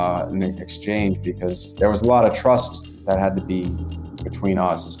high-profile exchange because there was a lot of trust that had to be between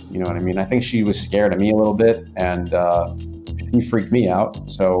us. You know what I mean? I think she was scared of me a little bit, and she freaked me out.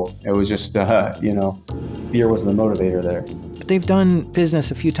 So it was just, fear was the motivator there. But they've done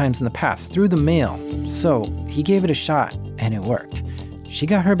business a few times in the past through the mail, so he gave it a shot and it worked. She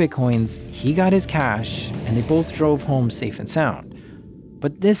got her Bitcoins, he got his cash, and they both drove home safe and sound.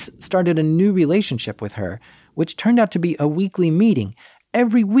 But this started a new relationship with her, which turned out to be a weekly meeting.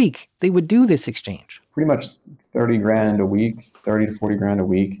 Every week, they would do this exchange. Pretty much 30 grand a week, 30 to 40 grand a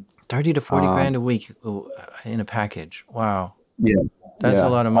week. 30 to 40 grand a week in a package. Wow. Yeah. That's a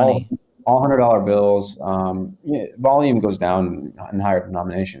lot of money. All $100 bills. Volume goes down in higher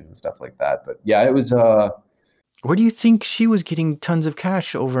denominations and stuff like that. But yeah, it was... Where do you think she was getting tons of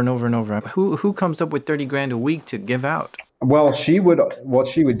cash over and over and over? Who comes up with 30 grand a week to give out? Well, what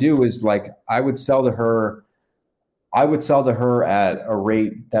she would do is like, I would sell to her at a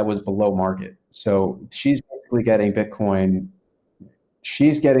rate that was below market. So she's basically getting Bitcoin.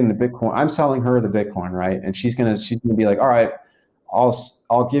 She's getting the Bitcoin. I'm selling her the Bitcoin, right? And she's gonna be like, all right,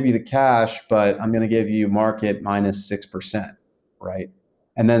 I'll give you the cash, but I'm gonna give you market minus 6%, right?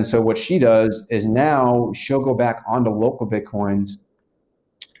 And then so what she does is now she'll go back onto local Bitcoins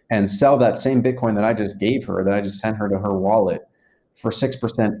and sell that same Bitcoin that I just gave her, that I just sent her to her wallet for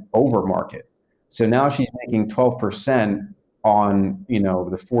 6% over market. So now she's making 12% on,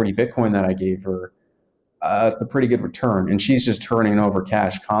 the 40 Bitcoin that I gave her. It's a pretty good return. And she's just turning over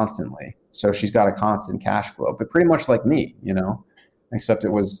cash constantly. So she's got a constant cash flow, but pretty much like me, except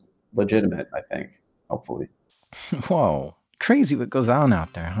it was legitimate, I think, hopefully. Whoa, crazy what goes on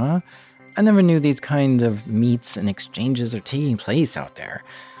out there, huh? I never knew these kind of meets and exchanges are taking place out there.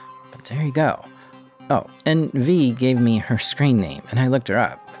 But there you go. Oh, and V gave me her screen name, and I looked her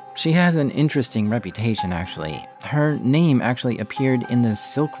up. She has an interesting reputation, actually. Her name actually appeared in the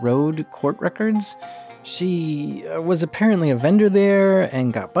Silk Road court records. She was apparently a vendor there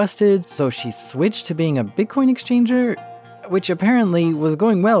and got busted, so she switched to being a Bitcoin exchanger, which apparently was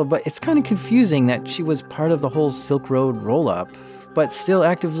going well, but it's kind of confusing that she was part of the whole Silk Road roll-up, but still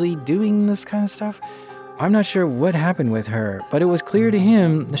actively doing this kind of stuff. I'm not sure what happened with her, but it was clear to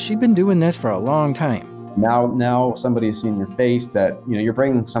him that she'd been doing this for a long time. Now somebody's seen your face that, you're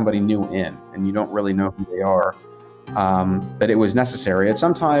bringing somebody new in and you don't really know who they are. But it was necessary. And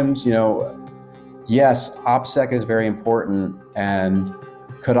sometimes, yes, OPSEC is very important. And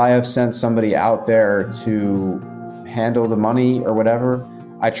could I have sent somebody out there to handle the money or whatever?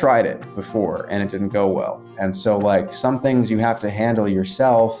 I tried it before and it didn't go well. And so like some things you have to handle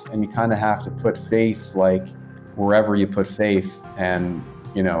yourself, and you kind of have to put faith like wherever you put faith, and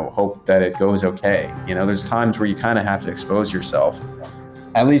hope that it goes okay. There's times where you kind of have to expose yourself.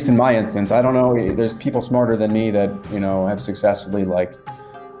 At least in my instance, I don't know, there's people smarter than me that, have successfully like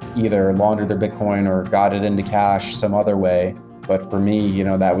either laundered their Bitcoin or got it into cash some other way. But for me,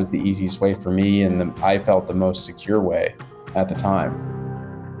 that was the easiest way for me, and I felt the most secure way at the time.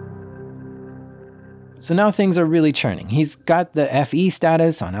 So now things are really churning. He's got the FE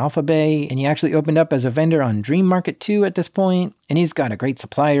status on Alphabay, and he actually opened up as a vendor on Dream Market 2 at this point, and he's got a great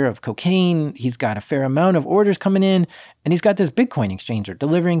supplier of cocaine, he's got a fair amount of orders coming in, and he's got this Bitcoin exchanger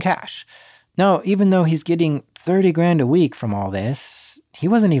delivering cash. Now, even though he's getting 30 grand a week from all this, he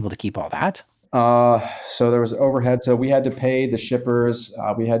wasn't able to keep all that. So there was overhead. So we had to pay the shippers,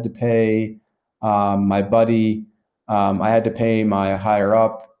 we had to pay my buddy, I had to pay my higher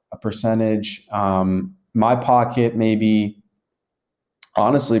up a percentage. My pocket, maybe,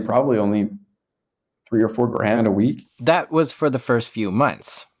 honestly, probably only 3 or 4 grand a week. That was for the first few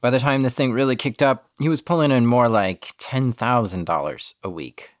months. By the time this thing really kicked up, he was pulling in more like $10,000 a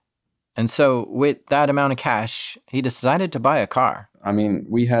week. And so with that amount of cash, he decided to buy a car. I mean,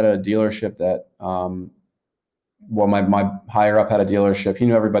 we had a dealership that, my higher up had a dealership. He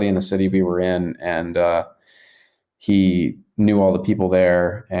knew everybody in the city we were in, and he knew all the people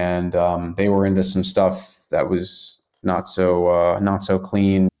there, and they were into some stuff that was not so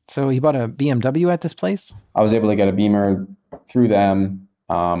clean. So he bought a BMW at this place? I was able to get a Beamer through them,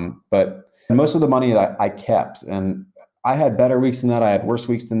 but most of the money that I kept, and I had better weeks than that, I had worse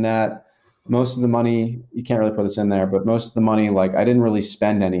weeks than that. Most of the money, you can't really put this in there, but most of the money, like, I didn't really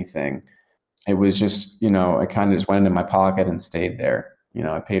spend anything. It was just, it kind of just went into my pocket and stayed there.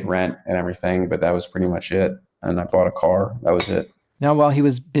 I paid rent and everything, but that was pretty much it. And I bought a car. That was it. Now, while he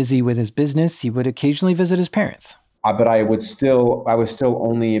was busy with his business, he would occasionally visit his parents. But I was still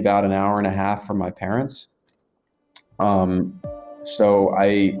only about an hour and a half from my parents. So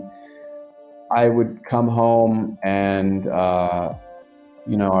I would come home and,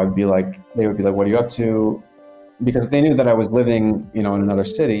 I'd be like, they would be like, what are you up to? Because they knew that I was living, in another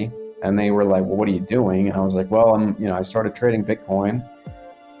city, and they were like, well, what are you doing? And I was like, well, I started trading Bitcoin,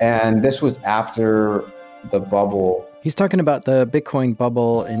 and this was after the bubble. He's talking about the Bitcoin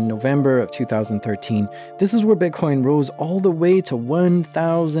bubble in November of 2013. This is where Bitcoin rose all the way to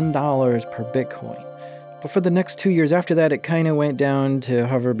 $1,000 per Bitcoin. But for the next 2 years after that, it kind of went down to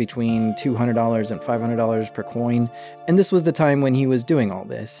hover between $200 and $500 per coin. And this was the time when he was doing all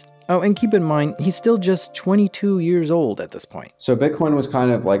this. Oh, and keep in mind, he's still just 22 years old at this point. So Bitcoin was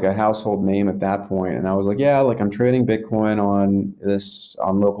kind of like a household name at that point, and I was like, yeah, like I'm trading Bitcoin on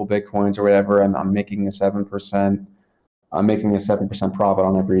local Bitcoins or whatever, and I'm making a 7%. I'm making a 7% profit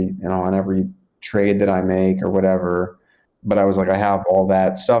on every trade that I make or whatever. But I was like, I have all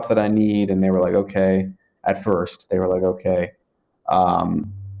that stuff that I need, and they were like, okay. At first, they were like, okay.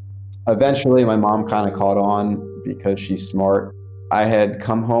 Eventually, my mom kind of caught on because she's smart. I had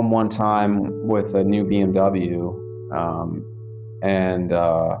come home one time with a new BMW, and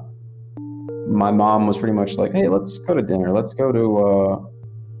my mom was pretty much like, "Hey, let's go to dinner. Let's go to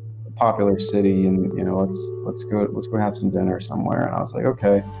a popular city, and let's go have some dinner somewhere." And I was like,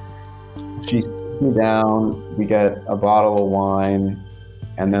 "Okay." She sits me down. We get a bottle of wine,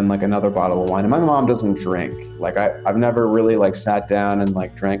 and then like another bottle of wine. And my mom doesn't drink. Like I've never really like sat down and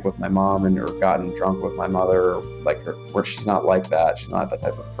like drank with my mom or gotten drunk with my mother, where she's not like that. She's not that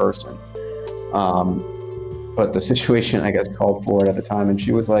type of person. But the situation, I guess, called for it at the time. And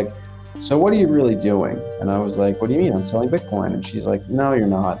she was like, "So what are you really doing?" And I was like, "What do you mean? I'm selling Bitcoin." And she's like, "No, you're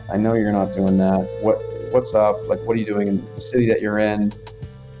not. I know you're not doing that. What's up? Like, what are you doing in the city that you're in?"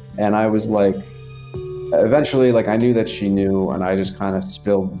 And I was like, eventually, like I knew that she knew, and I just kind of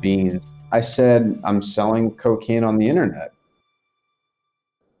spilled the beans. I said, "I'm selling cocaine on the internet."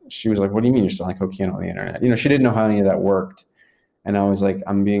 She was like, "What do you mean you're selling cocaine on the internet?" She didn't know how any of that worked. And I was like,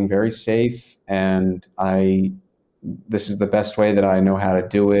 "I'm being very safe, and this is the best way that I know how to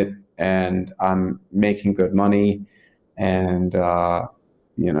do it, and I'm making good money." And I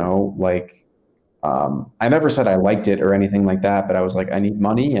never said I liked it or anything like that, but I was like, I need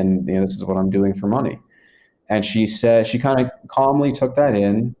money, and this is what I'm doing for money. And she said, she kind of calmly took that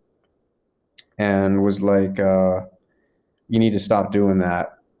in and was like, "You need to stop doing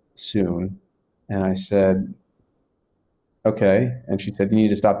that soon." And I said, "Okay." And she said, "You need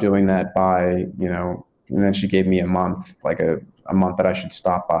to stop doing that by, and then she gave me a month, like a month that I should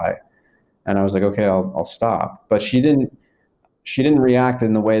stop by. And I was like, "Okay, I'll stop." But she didn't react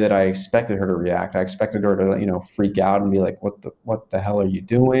in the way that I expected her to react. I expected her to, freak out and be like, what the hell are you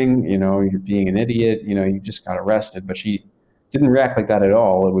doing? You're being an idiot. You just got arrested." But she didn't react like that at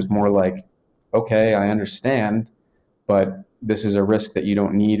all. It was more like, "Okay, I understand, but this is a risk that you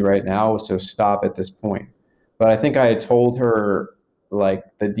don't need right now, so stop at this point." But I think I had told her like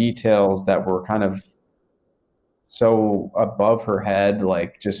the details that were kind of so above her head,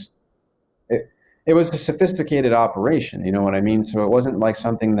 like just it was a sophisticated operation, you know what I mean? So it wasn't like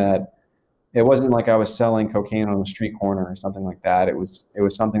it wasn't like I was selling cocaine on the street corner or something like that. It was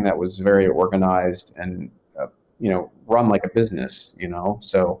something that was very organized and, run like a business,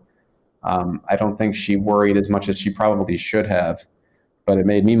 So I don't think she worried as much as she probably should have, but it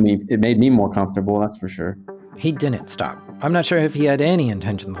made me more comfortable, that's for sure. He didn't stop. I'm not sure if he had any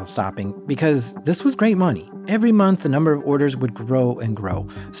intentions of stopping, because this was great money. Every month, the number of orders would grow and grow,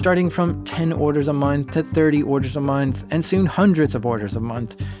 starting from 10 orders a month to 30 orders a month, and soon hundreds of orders a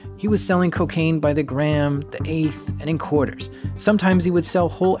month. He was selling cocaine by the gram, the eighth, and in quarters. Sometimes he would sell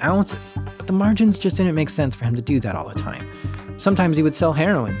whole ounces, but the margins just didn't make sense for him to do that all the time. Sometimes he would sell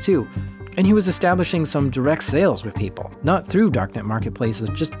heroin, too. And he was establishing some direct sales with people, not through darknet marketplaces,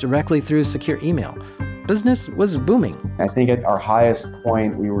 just directly through secure email. Business was booming. I think at our highest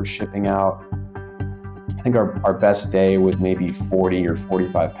point, we were shipping out, I think our best day was maybe 40 or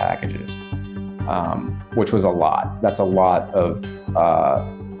 45 packages, which was a lot. That's a lot of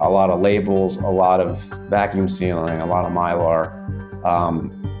labels, a lot of vacuum sealing, a lot of Mylar.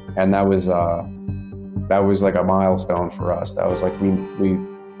 And that was like a milestone for us. That was like, we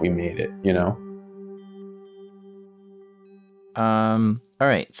made it, All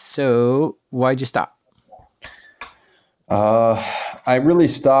right. So why'd you stop? I really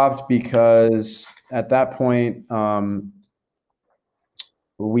stopped because at that point,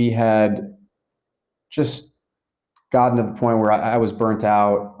 we had just gotten to the point where I was burnt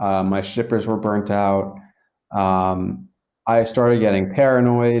out. My shippers were burnt out. I started getting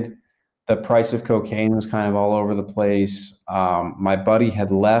paranoid. The price of cocaine was kind of all over the place. My buddy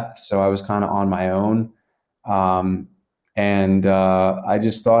had left, so I was kind of on my own. And I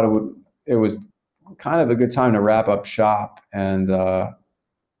just thought it was kind of a good time to wrap up shop. And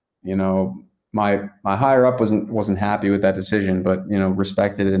my higher up wasn't happy with that decision, but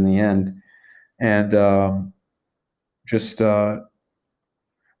respected it in the end. And it was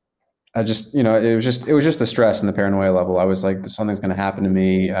just the stress and the paranoia level. I was like, something's going to happen to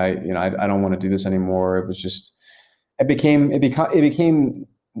me. I don't want to do this anymore. It was just, it became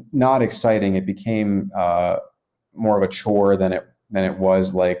not exciting. It became more of a chore than it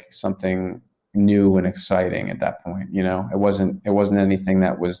was like something new and exciting at that point. It wasn't anything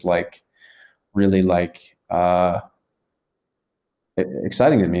that was like really like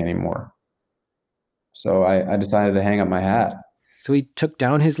exciting to me anymore. So I decided to hang up my hat. So he took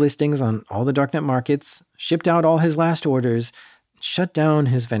down his listings on all the darknet markets, shipped out all his last orders, shut down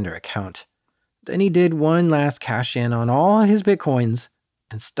his vendor account. Then he did one last cash in on all his Bitcoins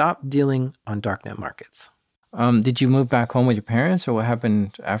and stopped dealing on darknet markets. Did you move back home with your parents, or what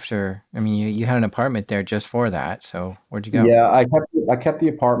happened after? I mean, you had an apartment there just for that. So where'd you go? Yeah, I kept the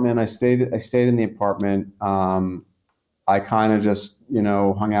apartment. I stayed in the apartment. I kind of just,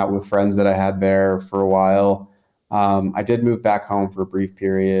 hung out with friends that I had there for a while. I did move back home for a brief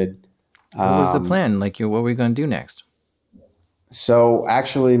period. What was the plan? Like, what were you going to do next? So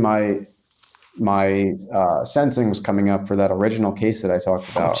actually, my sentencing was coming up for that original case that I talked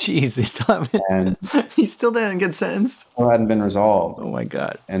about. Jeez, And he still didn't get sentenced. it hadn't been resolved. Oh my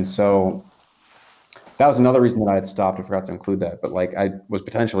God. And so that was another reason that I had stopped. I forgot to include that, but like I was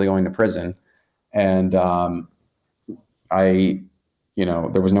potentially going to prison, and there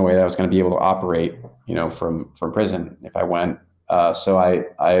was no way that I was going to be able to operate, from prison if I went. So I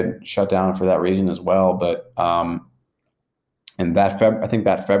shut down for that reason as well. But and I think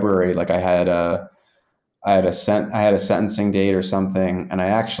that February, like I had a sentencing date or something, and I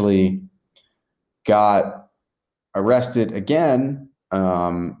actually got arrested again,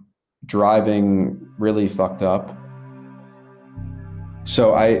 driving really fucked up.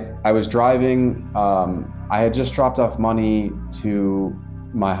 So I was driving. I had just dropped off money to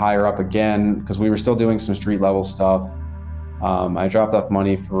my higher up again because we were still doing some street level stuff. I dropped off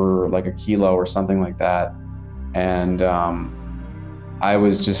money for like a kilo or something like that, and I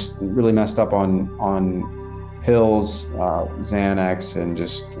was just really messed up on pills, Xanax, and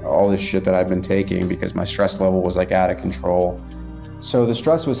just all this shit that I've been taking because my stress level was like out of control. So the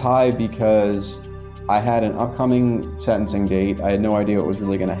stress was high because I had an upcoming sentencing date. I had no idea what was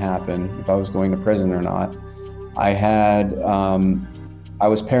really going to happen, if I was going to prison or not. I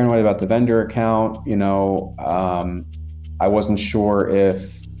was paranoid about the vendor account. I wasn't sure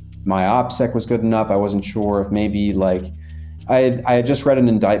if my OPSEC was good enough. I wasn't sure if maybe like I had just read an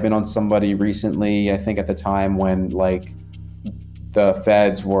indictment on somebody recently, I think at the time when like the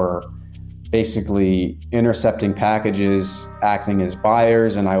feds were basically intercepting packages, acting as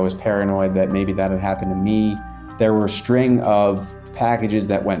buyers, and I was paranoid that maybe that had happened to me. There were a string of packages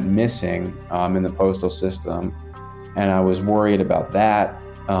that went missing in the postal system, and I was worried about that.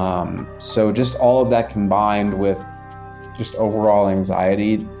 So just all of that combined with just overall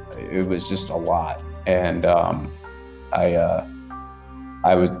anxiety, it was just a lot. And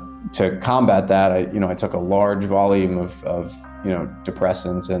I was, to combat that, I took a large volume of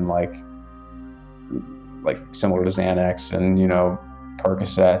depressants and like similar to Xanax and,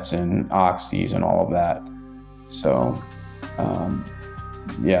 Percocets and Oxys and all of that. So,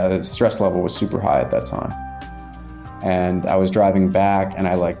 the stress level was super high at that time. And I was driving back and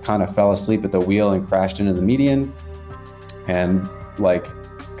I like kind of fell asleep at the wheel and crashed into the median and like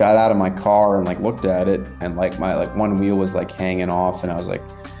got out of my car and like looked at it, and like my like one wheel was like hanging off, and I was like,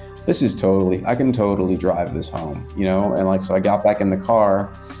 I can totally drive this home, and like so I got back in the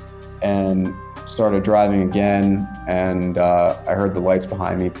car and started driving again, and I heard the lights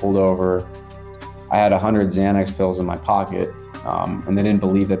behind me, pulled over. I had 100 Xanax pills in my pocket, and they didn't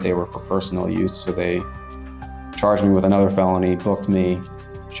believe that they were for personal use, so they charged me with another felony, booked me.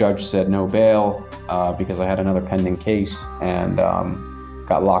 Judge said no bail because I had another pending case, and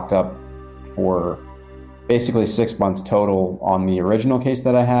got locked up for basically 6 months total on the original case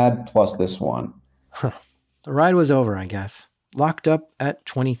that I had, plus this one. The ride was over, I guess. Locked up at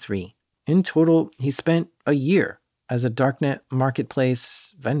 23. In total, he spent a year as a darknet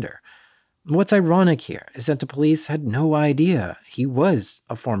marketplace vendor. What's ironic here is that the police had no idea he was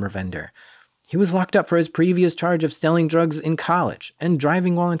a former vendor. He was locked up for his previous charge of selling drugs in college and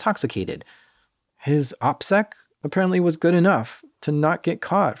driving while intoxicated. His OPSEC apparently was good enough to not get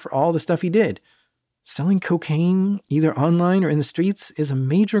caught for all the stuff he did. Selling cocaine, either online or in the streets, is a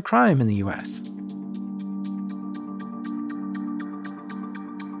major crime in the US.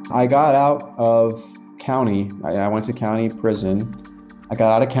 I got out of county. I went to county prison. I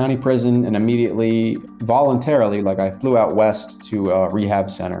got out of county prison and immediately, voluntarily, like I flew out west to a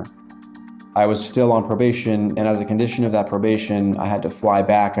rehab center. I was still on probation, and as a condition of that probation, I had to fly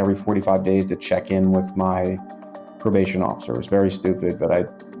back every 45 days to check in with my probation officer. It was very stupid,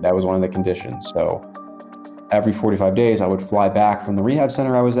 but that was one of the conditions. So every 45 days, I would fly back from the rehab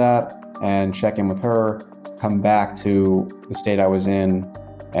center I was at and check in with her, come back to the state I was in,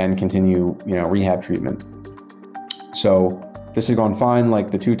 and continue, rehab treatment. So this has gone fine,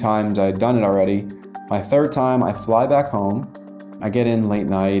 like the 2 times I'd done it already. My 3rd time, I fly back home. I get in late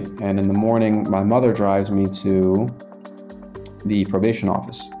night, and in the morning, my mother drives me to the probation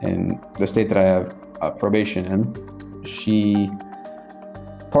office in the state that I have probation in. She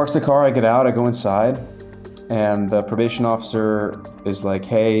parks the car, I get out, I go inside, and the probation officer is like,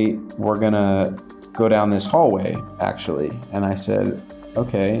 hey, we're gonna go down this hallway, actually. And I said,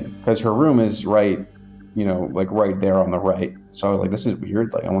 okay, because her room is right, right there on the right. So I was like, this is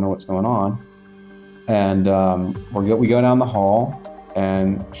weird, like I wonder what's going on. And we go down the hall,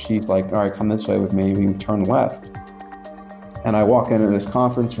 and she's like, all right, come this way with me, we can turn left. And I walk into this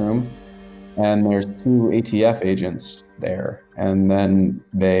conference room, and there's 2 ATF agents there. And then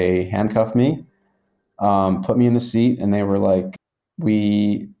they handcuffed me, put me in the seat, and they were like,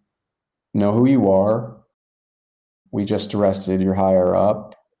 we know who you are. We just arrested your higher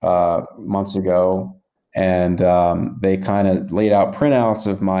up months ago. And they kind of laid out printouts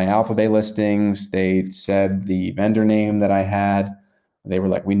of my Alphabet listings. They said the vendor name that I had. They were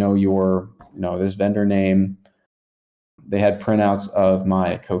like, we know this vendor name. They had printouts of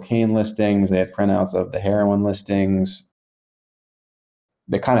my cocaine listings. They had printouts of the heroin listings.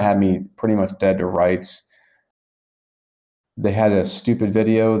 They kind of had me pretty much dead to rights. They had a stupid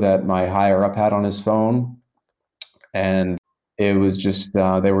video that my higher up had on his phone. And it was just,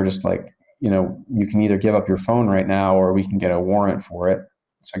 they were just like, you can either give up your phone right now or we can get a warrant for it.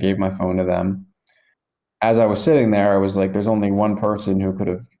 So I gave my phone to them. As I was sitting there, I was like, there's only one person who could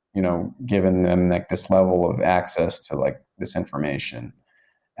have, given them like this level of access to like this information.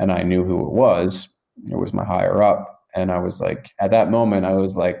 And I knew who it was. It was my higher up. And I was like, at that moment, I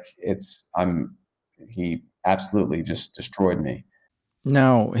was like, he absolutely just destroyed me.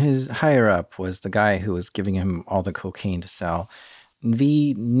 Now, his higher up was the guy who was giving him all the cocaine to sell.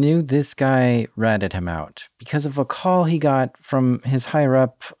 V knew this guy ratted him out because of a call he got from his higher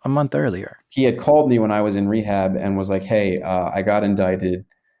up a month earlier. He had called me when I was in rehab and was like, hey, I got indicted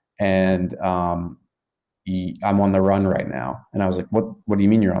and I'm on the run right now. And I was like, what do you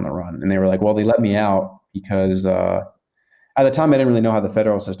mean you're on the run? And they were like, well, they let me out because at the time I didn't really know how the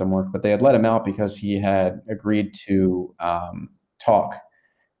federal system worked, but they had let him out because he had agreed to talk.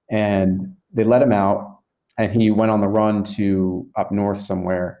 And they let him out. And he went on the run to up north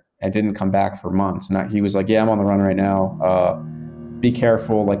somewhere and didn't come back for months. And he was like, yeah, I'm on the run right now. Be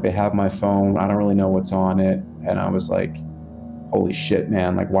careful. Like, they have my phone. I don't really know what's on it. And I was like, holy shit,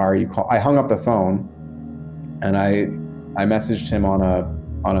 man. Like, why are you calling? I hung up the phone and I messaged him on a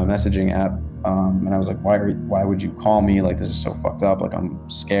messaging app. And I was like, why would you call me? Like, this is so fucked up. Like, I'm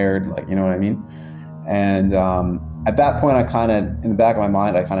scared. Like, you know what I mean? And at that point, in the back of my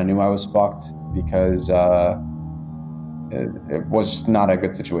mind, I kind of knew I was fucked because it was not a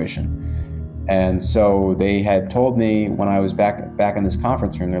good situation. And so they had told me when I was back in this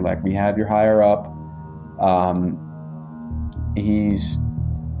conference room, they're like, we have your higher up.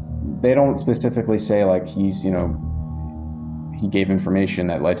 They don't specifically say like he gave information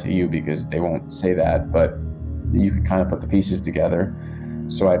that led to you, because they won't say that, but you could kind of put the pieces together.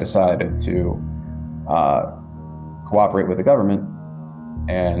 So I decided to cooperate with the government,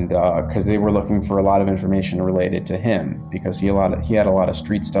 and because they were looking for a lot of information related to him, because he had a lot of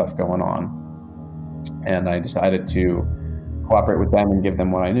street stuff going on. And I decided to cooperate with them and give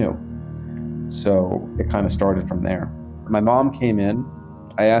them what I knew. So it kind of started from there. My mom came in.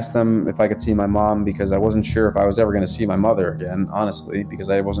 I asked them if I could see my mom because I wasn't sure if I was ever going to see my mother again, honestly, because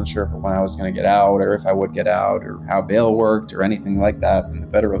I wasn't sure when I was going to get out, or if I would get out, or how bail worked, or anything like that in the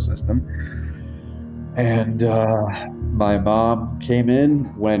federal system. And my mom came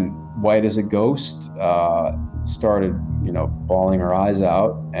in, went white as a ghost, started, bawling her eyes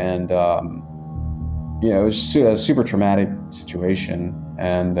out, and it was a super traumatic situation,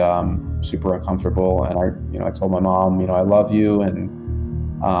 and super uncomfortable. And I told my mom, I love you, and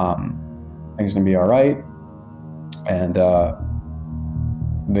things are gonna be all right. And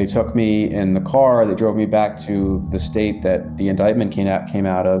they took me in the car. They drove me back to the state that the indictment came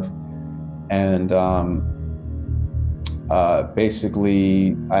out of, and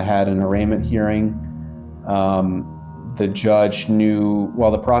basically I had an arraignment hearing. The judge knew,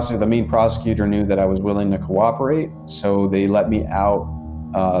 the main prosecutor knew that I was willing to cooperate, so they let me out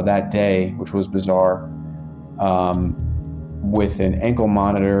that day, which was bizarre, with an ankle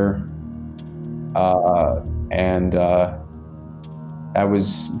monitor, and that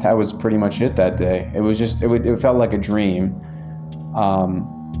was pretty much it that day. It was just, it felt like a dream. I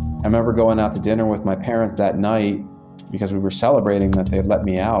remember going out to dinner with my parents that night because we were celebrating that they had let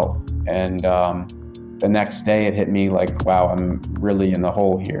me out, and the next day it hit me like, wow, I'm really in the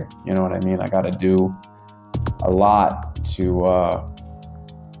hole here. You know what I mean? I got to do a lot to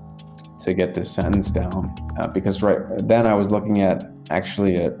get this sentence down, because right then I was looking at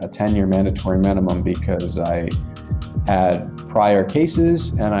actually a 10-year mandatory minimum, because I had prior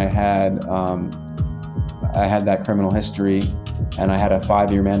cases and I had that criminal history, and I had a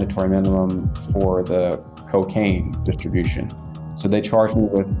 5-year mandatory minimum for the cocaine distribution. So they charged me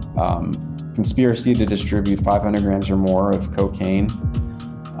with conspiracy to distribute 500 grams or more of cocaine.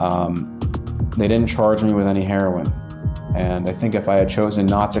 They didn't charge me with any heroin. And I think if I had chosen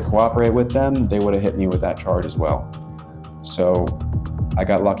not to cooperate with them, they would have hit me with that charge as well. So I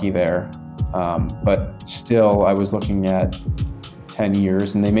got lucky there. But still, I was looking at 10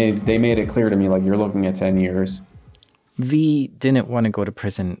 years, and they made it clear to me, like, you're looking at 10 years. V didn't want to go to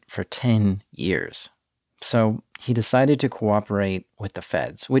prison for 10 years. So he decided to cooperate with the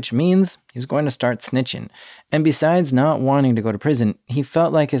feds, which means he was going to start snitching. And besides not wanting to go to prison, he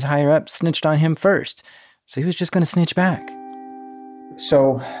felt like his higher-ups snitched on him first. So he was just going to snitch back.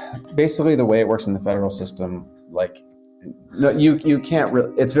 So basically the way it works in the federal system, like, no, you can't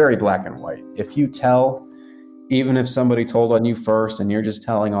really, it's very black and white. If you tell, even if somebody told on you first and you're just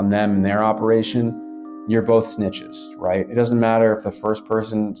telling on them and their operation, you're both snitches, right? It doesn't matter if the first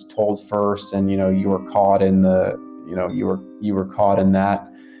person's told first and, you were caught in you were caught in that.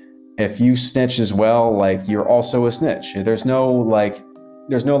 If you snitch as well, like, you're also a snitch. There's no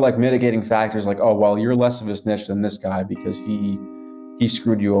mitigating factors like, oh, well, you're less of a snitch than this guy because he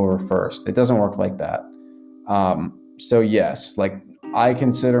screwed you over first. It doesn't work like that. So yes, like, I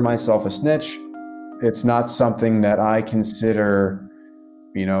consider myself a snitch. It's not something that I consider,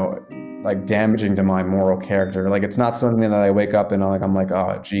 like, damaging to my moral character. Like, it's not something that I wake up and I'm like,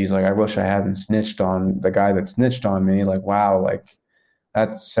 oh, geez, like, I wish I hadn't snitched on the guy that snitched on me. Like, wow, like,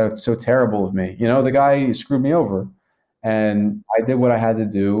 that's so terrible of me. The guy screwed me over, and I did what I had to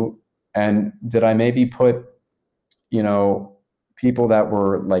do. And did I maybe put, people that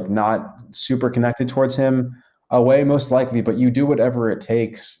were, like, not super connected towards him away? Most likely, but you do whatever it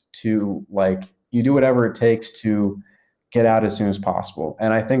takes to get out as soon as possible.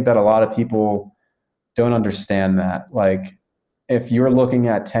 And I think that a lot of people don't understand that. Like, if you're looking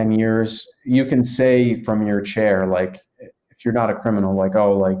at 10 years, you can say from your chair, like, if you're not a criminal, like,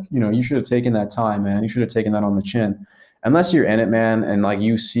 oh, like, you should have taken that time, man. You should have taken that on the chin. Unless you're in it, man, and, like,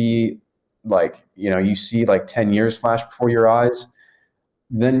 you see like 10 years flash before your eyes,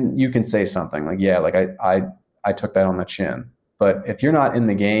 then you can say something like, yeah, like, I took that on the chin. But if you're not in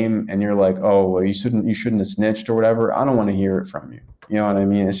the game and you're like, oh, well, you shouldn't have snitched or whatever, I don't want to hear it from you. You know what I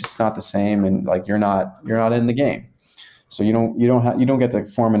mean? It's just not the same, and, like, you're not in the game, so you don't get to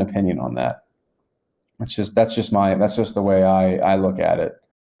form an opinion on that. That's just the way I look at it.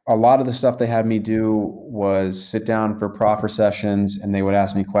 A lot of the stuff they had me do was sit down for proffer sessions, and they would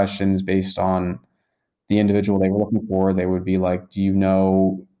ask me questions based on the individual they were looking for. They would be like, do you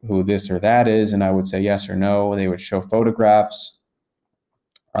know who this or that is? And I would say yes or no. They would show photographs.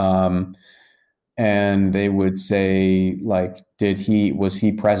 And they would say, like, was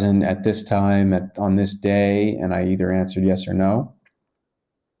he present at this time on this day? And I either answered yes or no.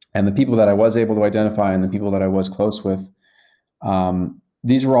 And the people that I was able to identify and the people that I was close with,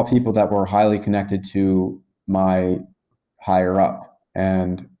 these were all people that were highly connected to my higher up.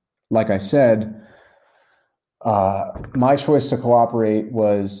 And like I said, my choice to cooperate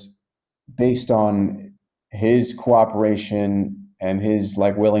was based on his cooperation and his,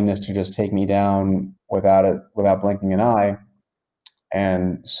 like, willingness to just take me down without blinking an eye.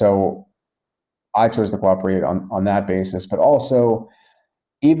 And so I chose to cooperate on that basis. But also,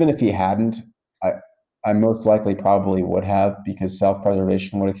 even if he hadn't, I most likely probably would have, because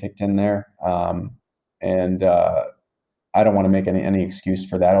self-preservation would have kicked in there. And I don't want to make any excuse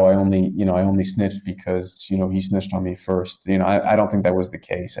for that. Oh, I only snitched because, he snitched on me first. I don't think that was the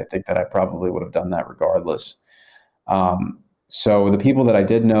case. I think that I probably would have done that regardless. So the people that I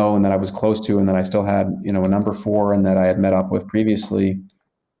did know and that I was close to and that I still had, a number for and that I had met up with previously,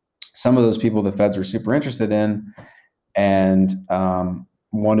 some of those people the feds were super interested in and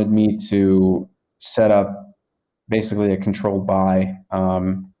wanted me to set up basically a controlled buy.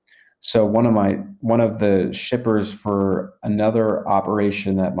 So one of the shippers for another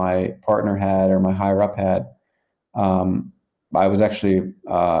operation that my partner had, or my higher up had, I actually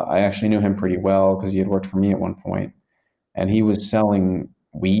knew him pretty well because he had worked for me at one point, and he was selling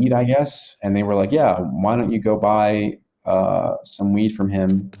weed, I guess. And they were like, yeah, why don't you go buy some weed from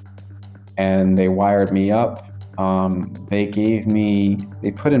him? And they wired me up. They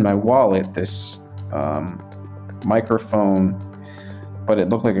put in my wallet this microphone, but it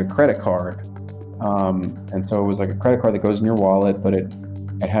looked like a credit card. And so it was like a credit card that goes in your wallet, but it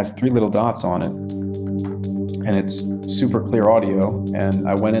has three little dots on it, and it's super clear audio. And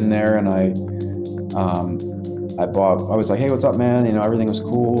I went in there and I was like, hey, what's up, man? Everything was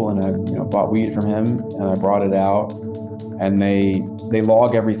cool. And I, bought weed from him, and I brought it out, and they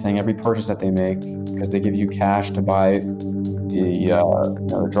log everything, every purchase that they make, because they give you cash to buy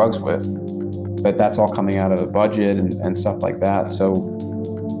the drugs with. But that's all coming out of the budget and stuff like that. So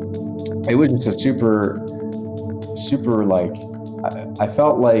it was just a super, super, like, I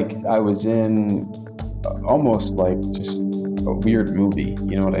felt like I was in almost like just a weird movie.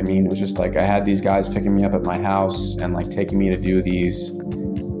 You know what I mean? It was just like I had these guys picking me up at my house and like taking me to do these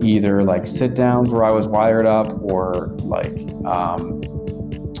either like sit downs where I was wired up, or like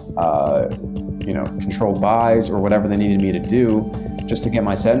controlled buys, or whatever they needed me to do just to get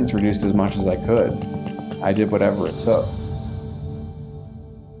my sentence reduced as much as I could. I did whatever it took.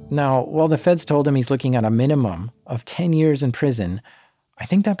 Now, while the feds told him he's looking at a minimum of 10 years in prison, I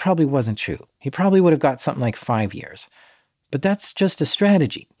think that probably wasn't true. He probably would have got something like 5 years. But that's just a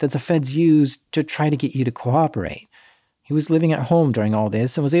strategy that the feds used to try to get you to cooperate. He was living at home during all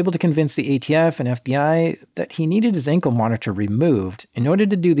this and was able to convince the ATF and FBI that he needed his ankle monitor removed in order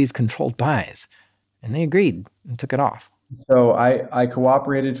to do these controlled buys. And they agreed and took it off. So I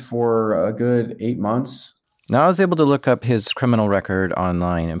cooperated for a good 8 months. Now, I was able to look up his criminal record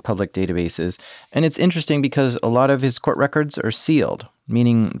online in public databases, and it's interesting because a lot of his court records are sealed,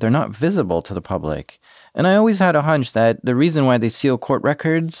 meaning they're not visible to the public. And I always had a hunch that the reason why they seal court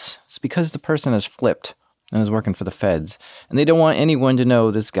records is because the person has flipped and is working for the feds, and they don't want anyone to know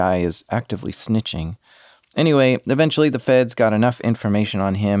this guy is actively snitching. Anyway, eventually the feds got enough information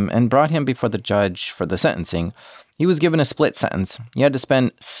on him and brought him before the judge for the sentencing. He was given a split sentence. He had to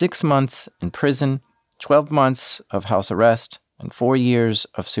spend 6 months in prison, 12 months of house arrest, and 4 years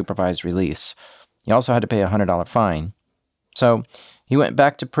of supervised release. He also had to pay a $100 fine. So he went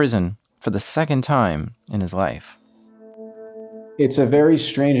back to prison for the second time in his life. It's a very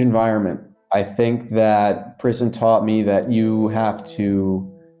strange environment. I think that prison taught me that you have to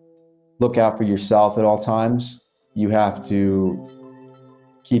look out for yourself at all times. You have to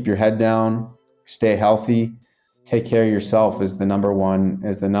keep your head down, stay healthy, take care of yourself is the number one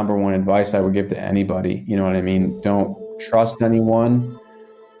advice I would give to anybody. You know what I mean? Don't trust anyone.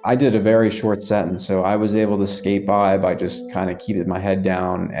 I did a very short sentence, so I was able to skate by just kind of keeping my head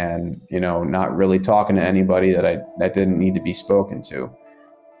down and, not really talking to anybody that didn't need to be spoken to.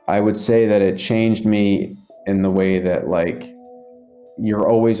 I would say that it changed me in the way that, like, you're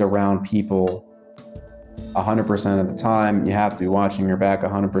always around people 100% of the time. You have to be watching your back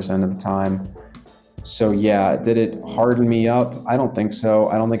 100% of the time. So yeah, did it harden me up? I don't think so.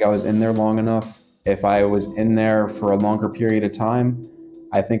 I don't think I was in there long enough. If I was in there for a longer period of time,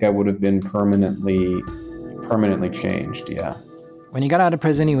 I think I would have been permanently changed, yeah. When he got out of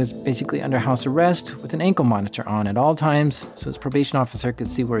prison, he was basically under house arrest with an ankle monitor on at all times, so his probation officer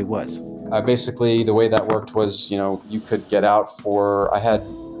could see where he was. Basically, the way that worked was, you could get out I had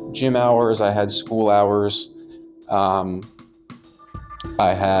gym hours, I had school hours, I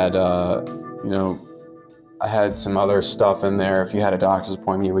had, I had some other stuff in there. If you had a doctor's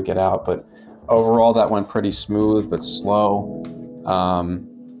appointment, you would get out. But overall, that went pretty smooth but slow. I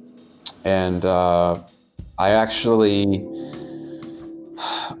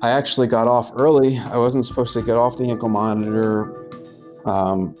actually got off early. I wasn't supposed to get off the ankle monitor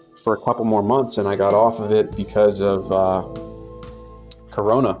for a couple more months, and I got off of it because of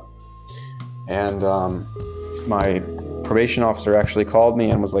Corona. And my probation officer actually called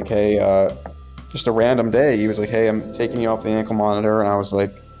me and was like, hey, just a random day. He was like, hey, I'm taking you off the ankle monitor. And I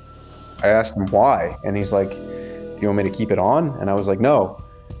asked him why. And he's like, do you want me to keep it on? And I was like, no.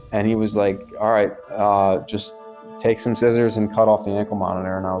 And he was like, all right, just take some scissors and cut off the ankle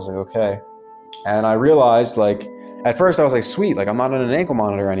monitor. And I was like, okay. And I realized, like, at first I was like, sweet, like I'm not on an ankle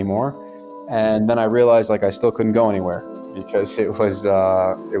monitor anymore. And then I realized, like, I still couldn't go anywhere because it was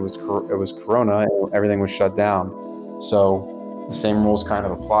Corona and everything was shut down. So the same rules kind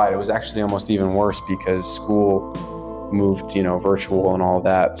of applied. It was actually almost even worse because school moved, virtual and all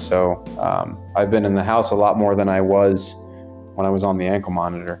that. So I've been in the house a lot more than I was when I was on the ankle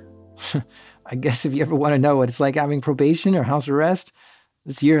monitor. I guess if you ever want to know what it's like having probation or house arrest,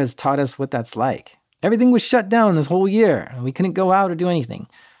 this year has taught us what that's like. Everything was shut down this whole year, and we couldn't go out or do anything.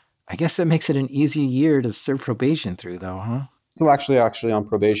 I guess that makes it an easier year to serve probation through, though, huh? Still actually on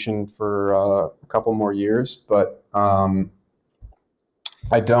probation for a couple more years, but I'm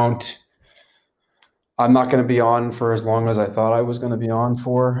not going to be on for as long as I thought I was going to be on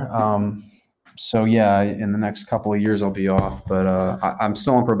for. So yeah, in the next couple of years I'll be off, but I'm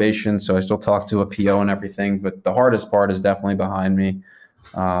still on probation, so I still talk to a PO and everything. But the hardest part is definitely behind me.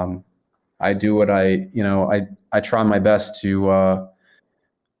 Um, I do what I try my best to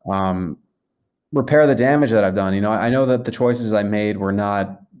um, repair the damage that I've done. I know that the choices I made were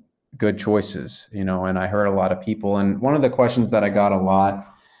not good choices. And I hurt a lot of people. And one of the questions that I got a lot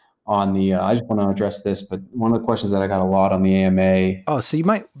on the, I just want to address this, but one of the questions that I got a lot on the AMA. Oh, so you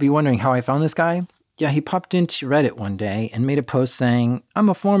might be wondering how I found this guy? Yeah, he popped into Reddit one day and made a post saying, "I'm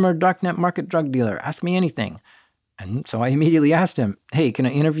a former darknet market drug dealer. Ask me anything." And so I immediately asked him, "Hey, can I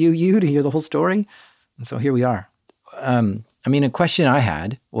interview you to hear the whole story?" And so here we are. A question I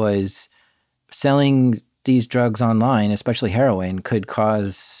had was, selling these drugs online, especially heroin, could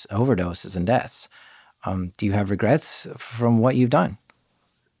cause overdoses and deaths. Do you have regrets from what you've done?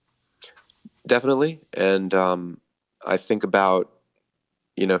 Definitely. And I think about,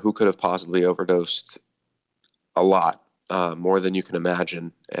 who could have possibly overdosed a lot, more than you can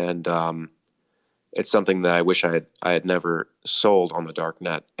imagine. And it's something that I wish I had never sold on the dark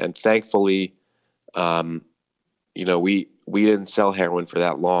net. And thankfully, we didn't sell heroin for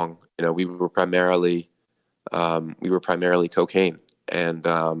that long. We were primarily cocaine, and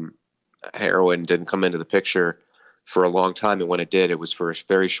heroin didn't come into the picture for a long time. And when it did, it was for a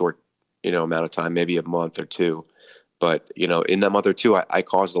very short, amount of time, maybe a month or two. But, in that month or two, I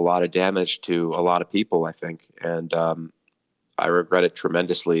caused a lot of damage to a lot of people, I think. And I regret it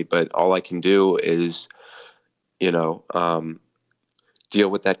tremendously. But all I can do is, deal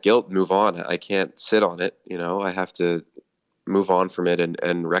with that guilt, move on. I can't sit on it. I have to move on from it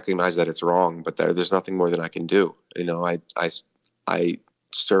and recognize that it's wrong. But there's nothing more than I can do. I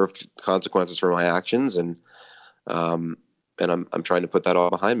served consequences for my actions, and I'm trying to put that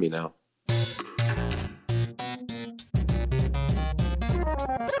all behind me now.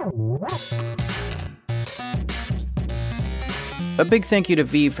 A big thank you to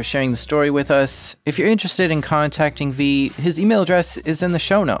V for sharing the story with us. If you're interested in contacting V, his email address is in the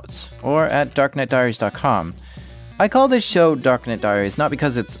show notes or at darknetdiaries.com. I call this show Darknet Diaries not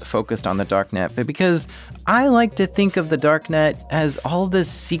because it's focused on the darknet, but because I like to think of the darknet as all this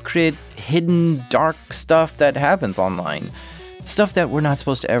secret, hidden, dark stuff that happens online. Stuff that we're not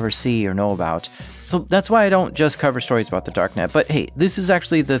supposed to ever see or know about. So that's why I don't just cover stories about the darknet. But hey, this is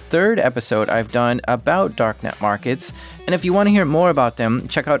actually the third episode I've done about darknet markets. And if you want to hear more about them,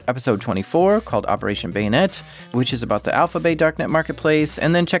 check out episode 24 called Operation Bayonet, which is about the Alpha Bay darknet marketplace.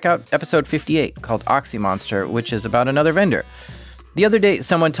 And then check out episode 58 called Oxy Monster, which is about another vendor. The other day,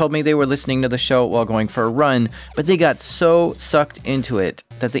 someone told me they were listening to the show while going for a run, but they got so sucked into it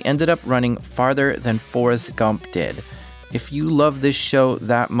that they ended up running farther than Forrest Gump did. If you love this show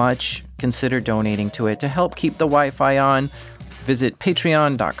that much, consider donating to it to help keep the Wi-Fi on. Visit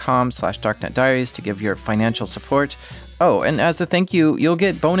patreon.com/darknetdiaries to give your financial support. Oh, and as a thank you, you'll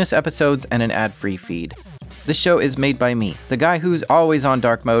get bonus episodes and an ad-free feed. This show is made by me, the guy who's always on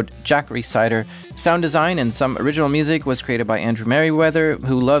dark mode, Jack Rhysider. Sound design and some original music was created by Andrew Merriweather,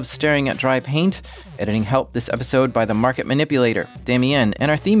 who loves staring at dry paint. Editing help this episode by the Market Manipulator, Damien,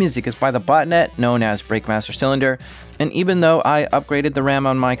 and our theme music is by the botnet known as Breakmaster Cylinder. And even though I upgraded the RAM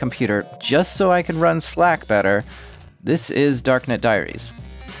on my computer just so I could run Slack better, this is Darknet Diaries.